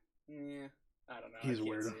 Yeah, I don't know. He's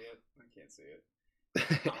weird. I can't see it.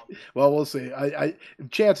 Well, we'll see. I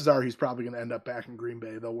chances are he's probably going to end up back in Green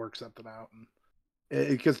Bay. They'll work something out,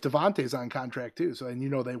 because Devontae's on contract too. So, and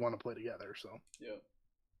they want to play together. So. Yeah.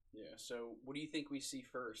 So, what do you think we see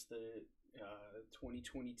first? The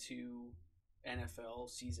 2022 NFL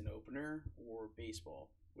season opener or baseball?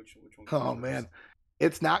 Which one? Oh man,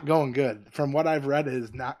 it's not going good. From what I've read, it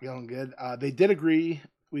is not going good. They did agree.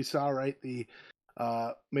 We saw, right, the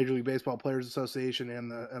Major League Baseball Players Association and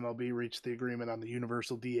the MLB reached the agreement on the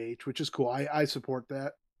universal DH, which is cool. I support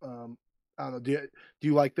that. I don't know. Do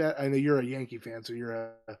you like that? I know you're a Yankee fan, so you're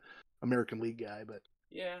a American League guy, but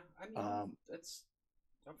yeah, I mean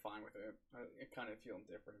I'm fine with it. I kind of feel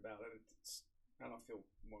different about it. I don't feel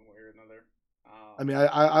one way or another. I mean,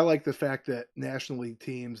 I like the fact that National League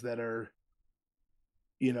teams that are,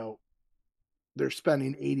 they're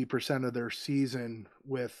spending 80% of their season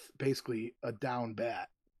with basically a down bat.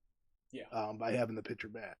 Yeah. By having the pitcher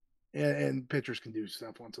bat, and pitchers can do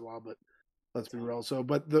stuff once in a while, but let's be real. So,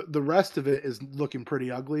 but the rest of it is looking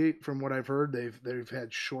pretty ugly from what I've heard. They've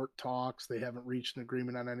had short talks. They haven't reached an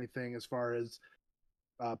agreement on anything as far as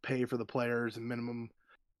pay for the players and minimum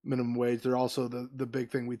wage. They're also the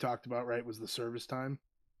big thing we talked about, right, was the service time.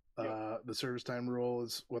 The service time rule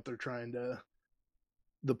is what they're trying to.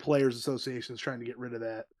 The Players Association is trying to get rid of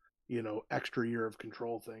that, extra year of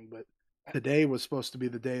control thing. But today was supposed to be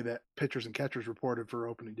the day that pitchers and catchers reported for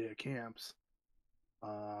opening day of camps.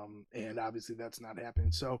 And obviously that's not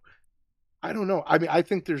happening. So I don't know. I mean, I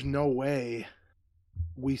think there's no way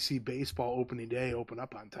we see baseball opening day open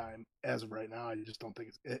up on time as of right now. I just don't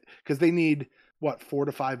think it's because they need 4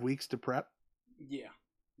 to 5 weeks to prep. Yeah.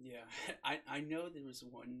 I know there was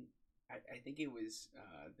one. I think it was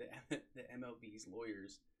the MLB's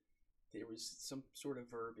lawyers. There was some sort of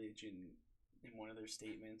verbiage in one of their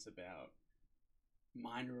statements about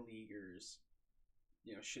minor leaguers,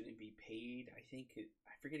 shouldn't be paid. I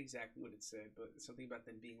forget exactly what it said, but something about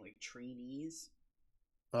them being like trainees.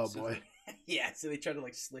 Oh boy. Yeah, so they tried to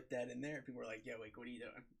slip that in there. People were like, "Yo, what are you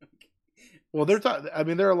doing?" Well,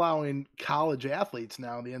 they're allowing college athletes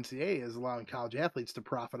now. The NCAA is allowing college athletes to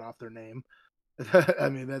profit off their name. I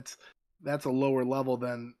mean, that's a lower level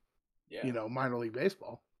than minor league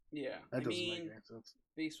baseball. Yeah, That doesn't make any sense.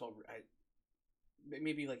 Baseball.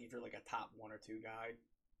 Maybe like if you're like a top 1 or 2 guy,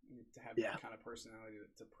 to have that kind of personality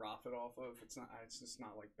to profit off of. It's not. It's just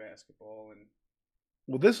not like basketball and.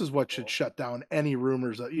 Well, this is what should shut down any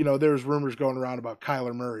rumors. There's rumors going around about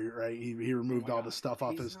Kyler Murray, right? He removed all the stuff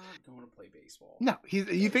off his. He's not going to play baseball. No,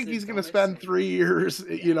 you think he's going to spend 3 years,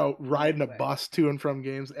 riding a bus to and from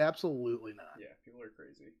games? Absolutely not. Yeah, people are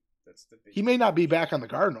crazy. That's the big. He may not be back on the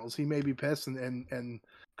Cardinals. He may be pissed, and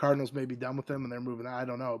Cardinals may be done with him, and they're moving on. I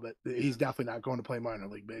don't know, but he's definitely not going to play minor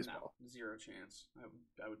league baseball. No, 0 chance.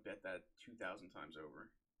 I would bet that 2,000 times over.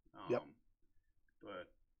 Yep. But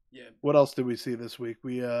yeah. What else did we see this week?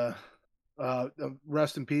 We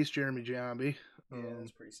rest in peace, Jeremy Giambi. Yeah,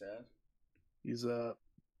 that's pretty sad. He's him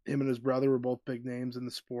and his brother were both big names in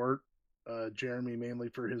the sport. Jeremy mainly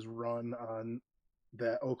for his run on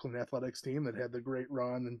that Oakland Athletics team that had the great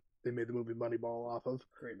run, and they made the movie Moneyball off of.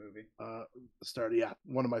 Great movie.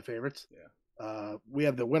 One of my favorites. Yeah. We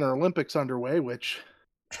have the Winter Olympics underway, which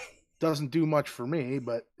doesn't do much for me,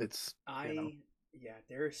 but it's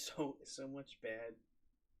there is so much bad,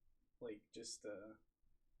 like just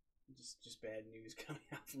bad news coming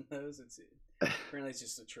out from those. Apparently it's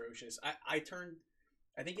just atrocious. I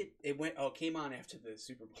think it came on after the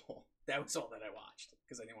Super Bowl. That was all that I watched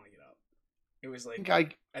because I didn't want to get up. It was like I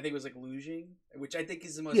think it was like luging, which I think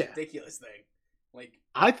is the most ridiculous thing. Like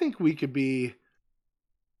I think we could be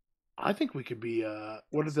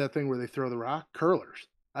what is that thing where they throw the rock? Curlers.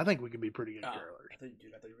 I think we could be pretty good curlers. I thought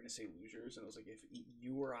you were going to say losers, and I was like, if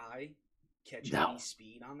you or I catch any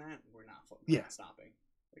speed on that, we're not stopping.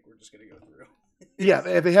 Like we're just going to go through. Yeah,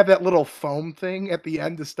 they have that little foam thing at the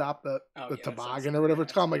end to stop the toboggan or whatever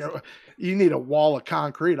it's called. Like, you need a wall of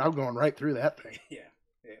concrete. I'm going right through that thing. Yeah,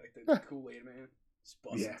 like the Kool-Aid man, just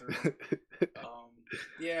busting through.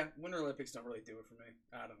 Winter Olympics don't really do it for me.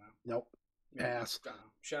 I don't know. Nope. Pass. I don't know.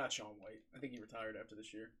 Shout out Shaun White. I think he retired after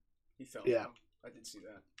this year. He fell. Yeah, I did see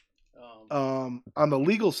that. On the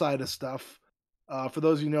legal side of stuff, for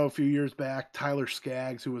those of you know, a few years back, Tyler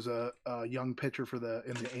Skaggs, who was a young pitcher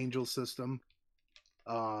in the Angels system,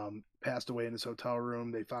 passed away in his hotel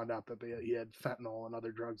room. They found out that he had fentanyl and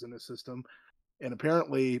other drugs in his system, and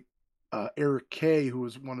apparently Eric Kay, who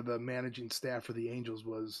was one of the managing staff for the Angels,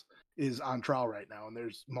 is on trial right now, and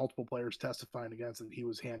there's multiple players testifying against that he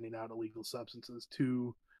was handing out illegal substances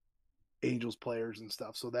to Angels players and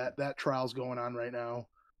stuff. So that trial's going on right now.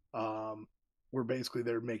 Where basically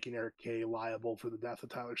they're making Eric Kay liable for the death of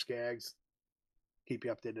Tyler Skaggs. Keep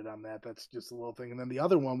you updated on that. That's just a little thing. And then the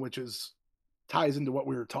other one, which ties into what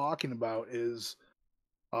we were talking about, is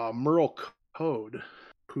Merle Code,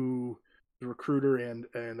 who is a recruiter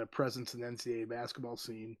and a presence in the NCAA basketball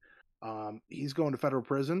scene. He's going to federal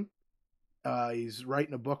prison. He's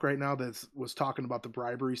writing a book right now that was talking about the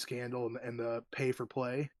bribery scandal and the pay for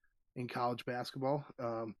play in college basketball.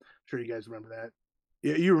 I'm sure you guys remember that.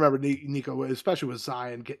 Yeah, you remember Nico, especially with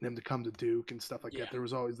Zion getting him to come to Duke and stuff like that. There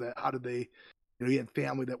was always that. How did they? He had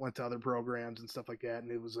family that went to other programs and stuff like that,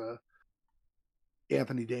 and it was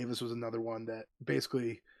Anthony Davis was another one that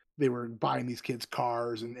basically they were buying these kids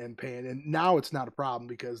cars and paying. And now it's not a problem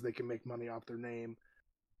because they can make money off their name.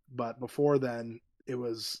 But before then, it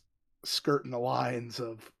was skirting the lines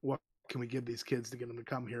of what can we give these kids to get them to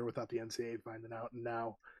come here without the NCAA finding out. And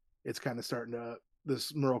now it's kind of starting to.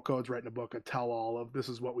 This Merle Code's writing a book, a tell-all of this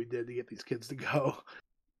is what we did to get these kids to go.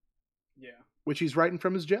 Yeah. Which he's writing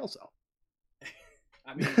from his jail cell.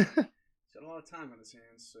 I mean, he's got a lot of time on his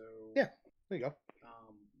hands, so. Yeah, there you go.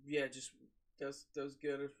 Just does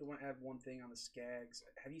good. If we want to add one thing on the Skaggs,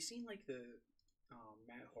 have you seen like the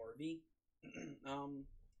Matt Harvey,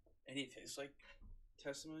 any of his like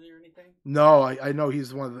testimony or anything? No, I know he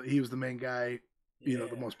was the main guy.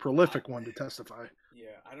 The most prolific one to testify.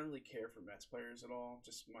 Yeah, I don't really care for Mets players at all.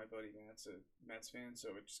 Just my buddy Matt's a Mets fan, so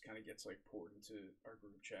it just kind of gets like poured into our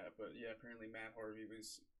group chat. But yeah, apparently Matt Harvey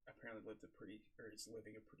is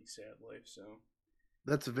living a pretty sad life. So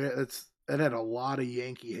that had a lot of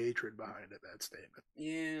Yankee hatred behind it. That statement.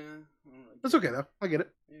 Yeah, that's okay though. I get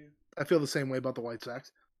it. Yeah, I feel the same way about the White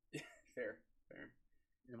Sox. Fair.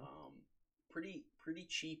 Yeah. Pretty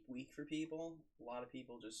cheap week for people. A lot of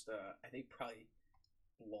people just I think probably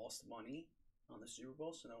lost money on the Super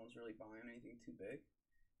Bowl, so no one's really buying anything too big.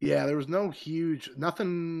 Yeah, there was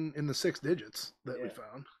nothing in the 6 digits that we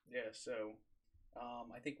found. Yeah, so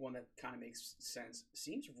I think one that kind of makes sense,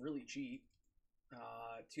 seems really cheap.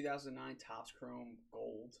 2009 Topps Chrome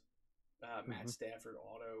Gold, Matt Stafford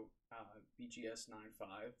Auto, BGS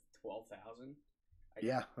 95, 12,000.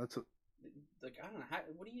 Yeah, that's like I don't know. How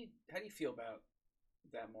do you feel about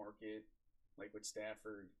that market? Like with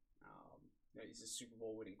Stafford, he's a Super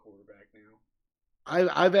Bowl winning quarterback now.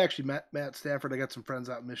 I've actually met Matt Stafford. I got some friends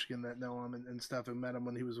out in Michigan that know him and stuff, and met him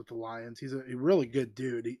when he was with the Lions. He's a really good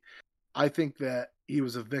dude. I think that he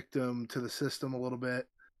was a victim to the system a little bit.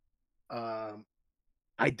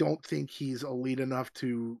 I don't think he's elite enough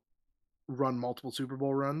to run multiple Super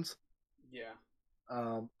Bowl runs. Yeah.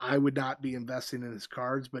 I would not be investing in his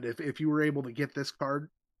cards, but if you were able to get this card,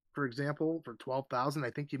 for example, for $12,000,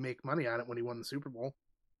 I think you make money on it when he won the Super Bowl.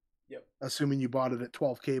 Yep. Assuming you bought it at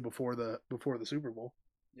 $12K before the Super Bowl.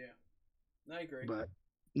 Yeah. I agree. But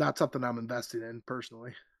not something I'm invested in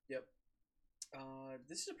personally. Yep.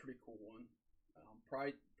 This is a pretty cool one.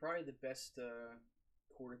 Probably the best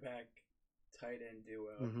quarterback tight end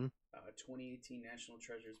duo. Mm-hmm. 2018 National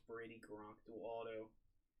Treasures Brady Gronk dual auto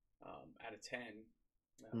out of 10.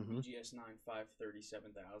 BGS 9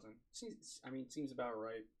 537,000. Seems about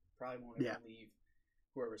right. Probably won't ever leave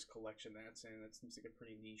whoever's collection that's in. That seems like a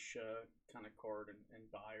pretty niche kind of card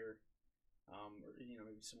and buyer. Or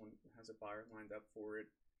maybe someone has a buyer lined up for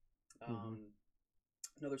it.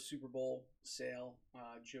 Another Super Bowl sale.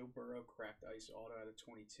 Joe Burrow cracked ice auto out of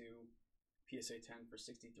 22. PSA 10 for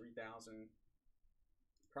 63,000.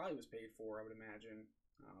 Probably was paid for, I would imagine.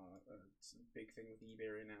 It's a big thing with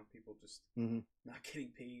eBay right now. People just not getting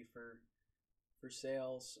paid for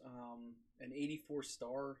sales. An 84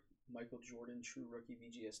 star Michael Jordan True Rookie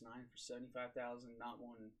VGS 9 for 75,000. Not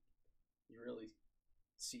one you really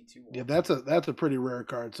see too often. Yeah, that's a pretty rare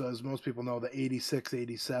card. So as most people know, the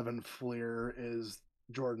 86-87 Fleer is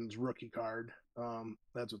Jordan's rookie card.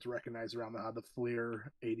 That's what's recognized around the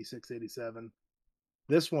Fleer 86-87.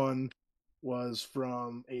 This one was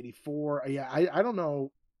from 84. Yeah, I don't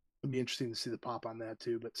know. It'd be interesting to see the pop on that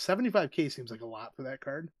too. But 75K seems like a lot for that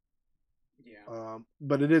card. Yeah.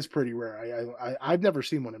 But it is pretty rare. I've never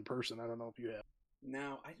seen one in person. I don't know if you have.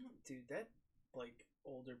 No, I don't. Dude, that like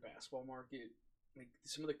older basketball market, like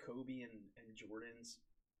some of the Kobe and Jordans,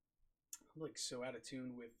 I'm like so out of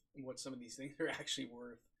tune with what some of these things are actually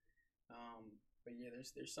worth. But yeah,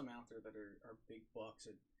 there's some out there that are big bucks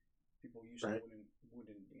that people usually wouldn't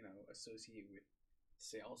associate with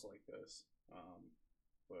sales like this.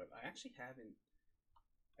 But I actually haven't.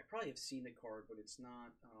 I probably have seen the card, but it's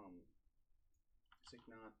not. It's like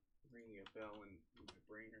not ringing a bell in my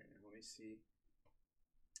brain right now. Let me see.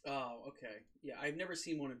 Oh, okay. Yeah, I've never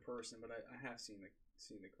seen one in person, but I have seen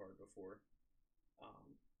the card before.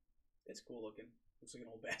 It's cool looking. Looks like an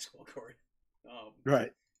old basketball card.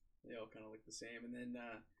 Right. They all kind of look the same. And then,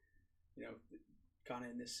 kind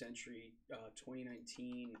of in this century,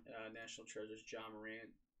 2019 National Treasures John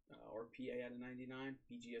Morant, RPA out of 99,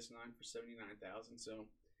 BGS 9 for 79,000. So,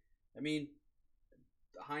 I mean,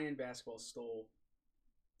 high-end basketball is still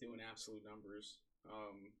doing absolute numbers. I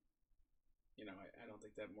don't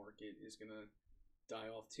think that market is going to die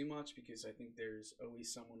off too much because I think there's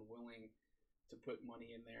always someone willing to put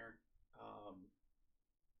money in there.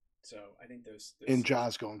 So I think those and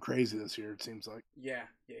Ja's going crazy this year. It seems like. Yeah,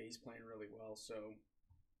 he's playing really well. So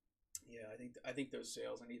yeah, I think those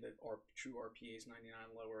sales. I need the true RPAs 99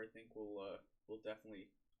 lower. I think will definitely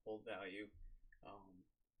hold value.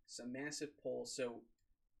 Some massive pulls. So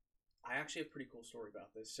I actually have a pretty cool story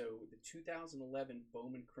about this. So the 2011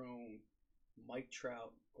 Bowman Chrome Mike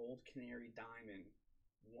Trout Gold Canary Diamond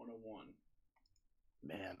 101.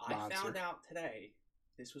 Man, I found out today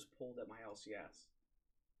this was pulled at my LCS.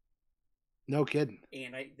 No kidding.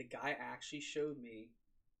 And the guy actually showed me.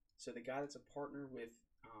 So the guy that's a partner with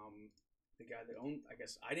the guy that owned, I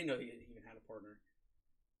guess I didn't know he even had a partner,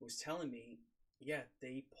 was telling me, yeah,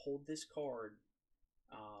 they pulled this card,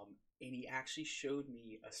 and he actually showed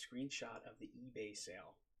me a screenshot of the eBay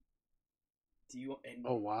sale.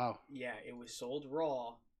 Oh wow. Yeah, it was sold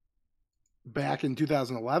raw. Back in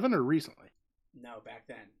 2011 or recently? No, back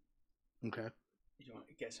then. Okay. You want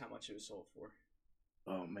to guess how much it was sold for?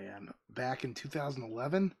 Oh man, back in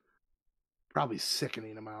 2011, probably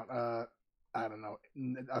sickening amount. I don't know,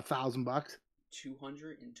 $1,000.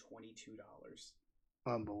 $222.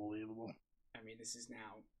 Unbelievable. I mean, this is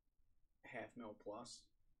now $500,000 plus.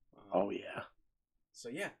 Oh yeah. So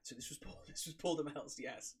yeah, this was pulled at my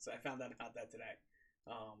LCS. So I found out about that today.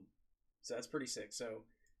 So that's pretty sick. So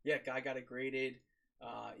yeah, guy got it graded.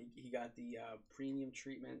 He got the premium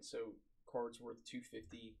treatment. So cards worth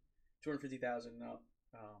 $250,000 up.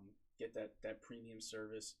 Get that premium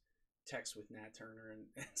service. Text with Nat Turner and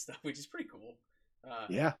stuff, which is pretty cool.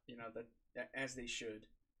 Yeah. That as they should.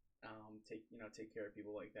 Take care of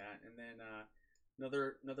people like that. And then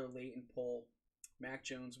another latent pull. Mac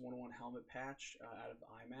Jones 101 helmet patch out of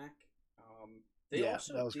iMac. They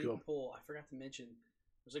also that was did cool. pull. I forgot to mention.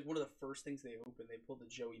 It was like one of the first things they opened. They pulled the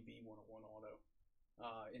Joey B 101 auto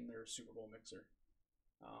in their Super Bowl mixer.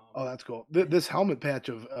 Oh, that's cool. This helmet patch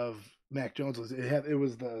of Mac Jones it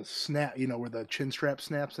was the snap, where the chin strap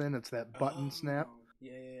snaps in. It's that button snap.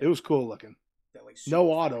 Yeah, yeah, It yeah. was cool looking. That like No super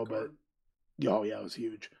fat auto, but card. oh yeah, it was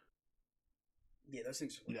huge. Yeah, those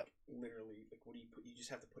things are like Yep. literally like what do you put? You just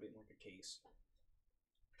have to put it in like a case.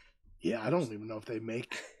 Yeah, I don't even know if they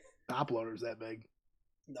make top loaders that big.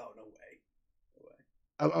 No, no way.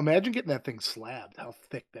 No way. Imagine getting that thing slabbed. How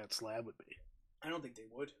thick that slab would be. I don't think they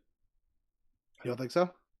would. You don't think so?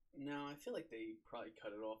 No, I feel like they probably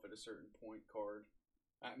cut it off at a certain point card.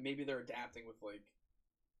 Maybe they're adapting with like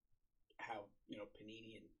how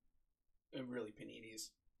Panini and really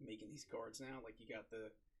Panini's making these cards now. Like you got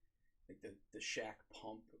the Shaq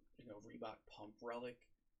Pump, Reebok Pump relic,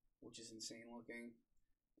 which is insane looking.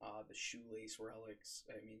 The shoelace relics.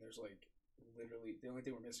 I mean, there's like literally the only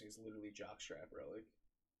thing we're missing is literally jockstrap relic.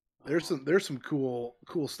 There's some cool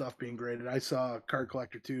stuff being graded. I saw Card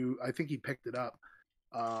Collector 2. I think he picked it up.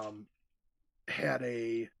 Had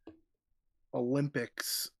a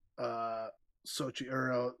Olympics Sochi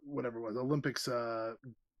or whatever it was, Olympics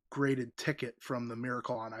graded ticket from the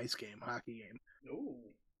Miracle on Ice hockey game. Ooh.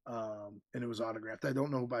 And it was autographed. I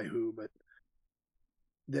don't know by who, but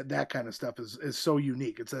that kind of stuff is so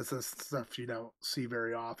unique. It's stuff you don't see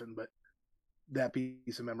very often, but that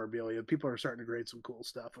piece of memorabilia, people are starting to grade some cool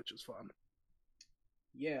stuff, which is fun.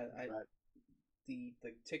 Yeah, the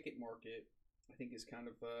ticket market, I think, is kind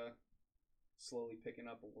of slowly picking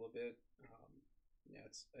up a little bit. Yeah,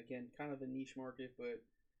 it's again kind of a niche market, but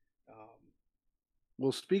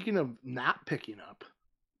well, speaking of not picking up,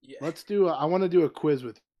 yeah, I want to do a quiz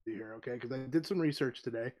with you here, okay? Because I did some research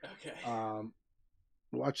today. Okay.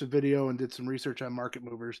 Watched a video and did some research on market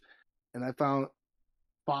movers, and I found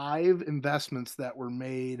 5 investments that were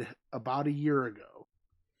made about a year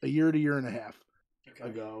to year and a half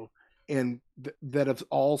ago, and that have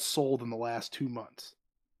all sold in the last 2 months.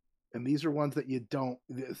 And these are ones that you don't.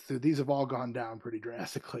 These have all gone down pretty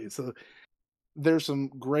drastically. So there's some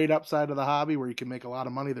great upside of the hobby where you can make a lot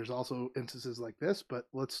of money. There's also instances like this, but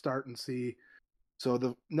let's start and see. So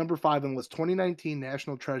the number 5 on the list, 2019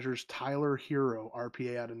 National Treasures Tyler Hero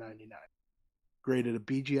RPA out of 99, graded a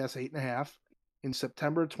BGS 8.5. In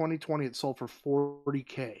September 2020, it sold for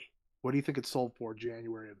 $40K. What do you think it sold for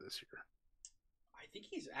January of this year? I think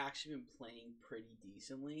he's actually been playing pretty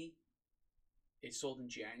decently. It sold in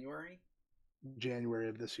January. January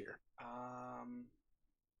of this year.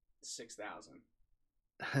 6,000.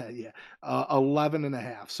 Yeah,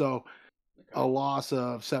 11.5. So Okay. a loss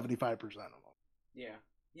of 75% of them. Yeah,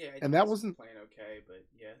 yeah. And that wasn't playing okay, but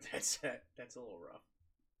yeah, that's a little rough.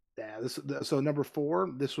 Yeah. So number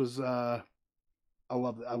 4. This was. I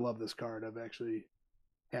love this card. I've actually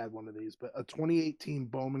had one of these, but a 2018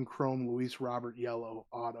 Bowman Chrome Luis Robert Yellow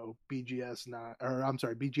Auto BGS 9, or I'm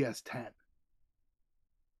sorry, BGS 10.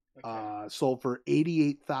 Okay. Sold for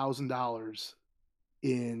 $88,000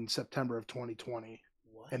 in September of 2020.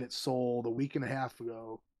 What? And it sold a week and a half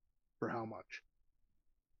ago for how much?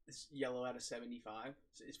 It's yellow out of 75.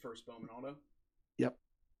 His first Bowman Auto. Yep.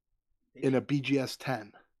 In a BGS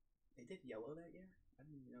 10. They did yellow that year? I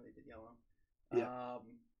didn't even know they did yellow. Yeah.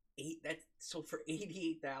 That sold for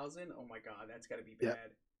 88,000. Oh my god, that's got to be bad.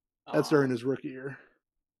 Yeah. That's during his rookie year.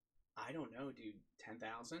 I don't know, dude.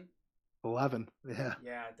 10,000. 11. Yeah.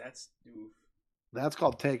 Yeah, that's oof. That's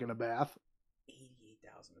called taking a bath.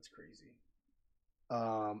 88,000. That's crazy.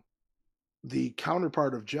 The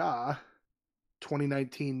counterpart of Ja,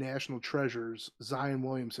 2019 National Treasures Zion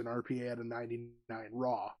Williamson RPA at a 99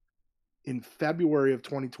 raw. In February of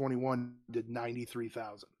 2021, did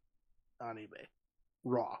 93,000 on eBay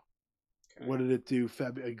raw. Okay. What did it do?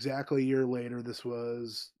 Exactly a year later. This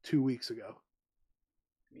was 2 weeks ago.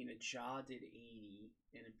 I mean, a Ja did 80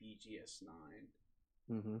 in a BGS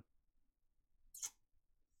 9. Mm-hmm.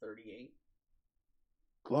 38.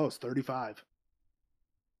 Close, 35.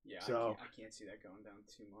 Yeah, so, I can't see that going down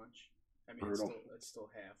too much. I mean, it's still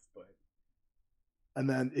half, but. And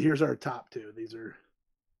then here's our top 2. These are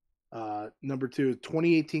number 2,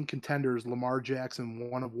 2018 Contenders Lamar Jackson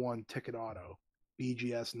 1/1 ticket auto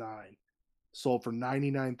BGS 9, sold for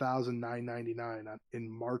 $99,999 in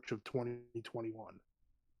March of 2021,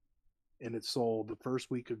 and it sold the first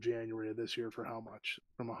week of January of this year for how much?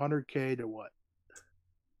 From 100K to what?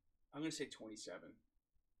 I'm gonna say 27.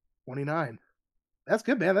 29. That's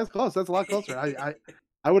good, man. That's close. That's a lot closer.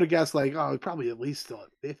 I would have guessed probably at least still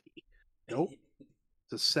at 50. Nope.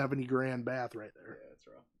 It's a 70 grand bath right there. Yeah, that's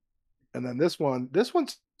rough. And then this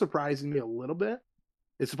one's surprising me a little bit.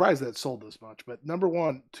 It's surprising that it sold this much, but number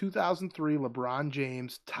 1, 2003 LeBron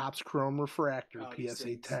James Topps Chrome Refractor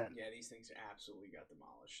PSA 10. Yeah, these things absolutely got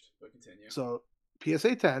demolished. But continue. So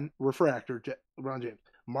PSA 10 Refractor LeBron James,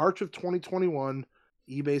 March of 2021,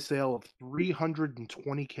 eBay sale of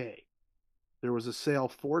 $320K. There was a sale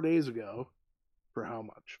 4 days ago for how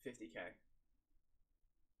much? $50K.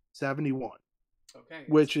 71. Okay.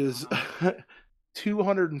 Which is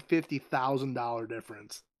 $250,000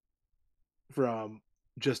 difference from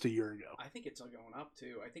just a year ago. I think it's going up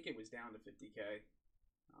too. I think it was down to $50K.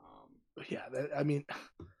 Yeah, I mean,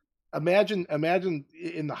 imagine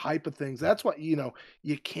in the hype of things. That's what you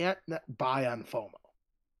can't buy on FOMO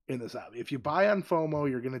in this hobby. If you buy on FOMO,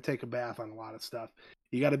 you're going to take a bath on a lot of stuff.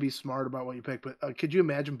 You got to be smart about what you pick. But could you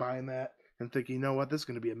imagine buying that and thinking, you know what, this is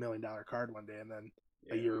going to be $1 million card one day, and then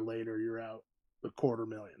a year later you're out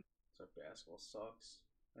 $250,000. So basketball sucks.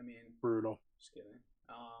 I mean, brutal. Just kidding.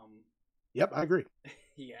 Yep, I agree.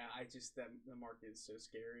 Yeah, the market is so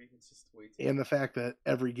scary. It's just way too. And the fact that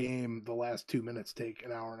every game, the last 2 minutes take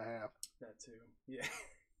an hour and a half. That too. Yeah.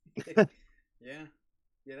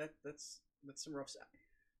 Yeah. That's some rough stuff.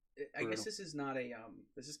 I guess this is not a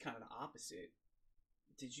this is kind of the opposite.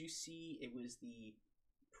 Did you see it was the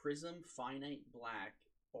Prism Finite Black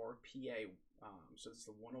RPA? So it's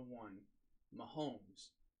the 101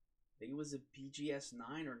 Mahomes. I think it was a BGS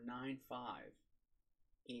 9 or 9.5,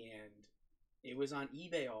 and it was on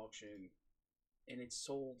eBay auction, and it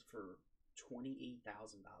sold for $28,000,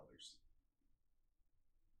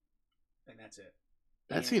 and that's it.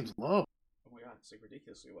 That seems low. Oh my god, it's like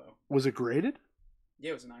ridiculously low. Was it graded?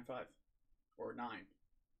 Yeah, it was a 9.5 or 9.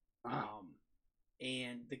 Wow.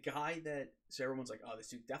 And the guy so everyone's like, oh, this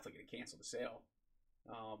dude's definitely gonna cancel the sale.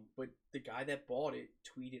 But the guy that bought it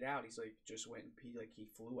tweeted out, he's like, he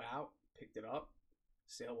flew out, picked it up,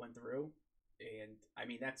 sale went through, and I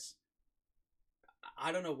mean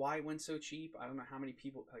I don't know why it went so cheap. I don't know how many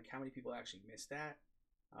people actually missed that.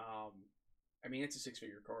 I mean, it's a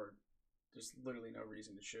 6-figure card. There's literally no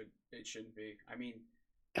reason it shouldn't be. I mean,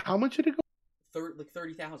 how much did it go? Like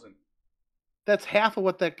 30,000. That's half of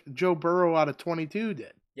what that Joe Burrow out of 22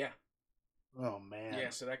 did. Yeah. Oh man. Yeah,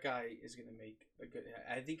 so that guy is going to make a good.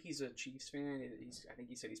 I think he's a Chiefs fan. I think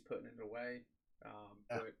he said he's putting it away.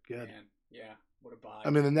 But good. Man, yeah, what a buy. I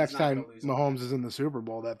mean, the next time Mahomes is in the Super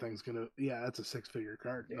Bowl, that thing's gonna. Yeah, that's a 6-figure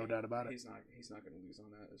card, no doubt about it. He's not going to lose on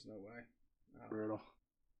that. There's no way. Brutal.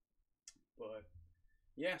 But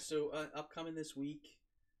yeah, so upcoming this week,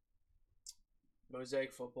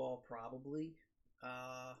 Mosaic Football probably.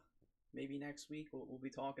 Maybe next week we'll be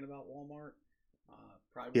talking about Walmart.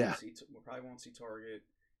 Probably won't see Target,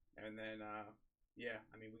 and then I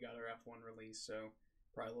mean, we got our F1 release, so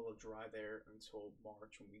probably a little dry there until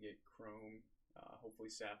March when we get Chrome, hopefully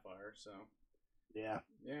Sapphire. So yeah.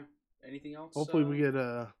 Anything else? Hopefully we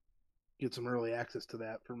get some early access to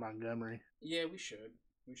that for Montgomery. Yeah, we should.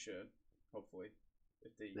 Hopefully,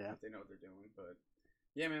 if they know what they're doing. But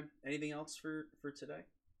yeah, man. Anything else for today?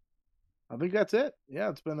 I think that's it. Yeah,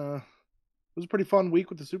 it was a pretty fun week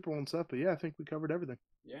with the Super Bowl and stuff, but yeah, I think we covered everything.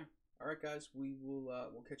 Yeah. All right, guys.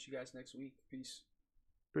 We'll catch you guys next week. Peace.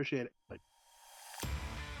 Appreciate it. Bye.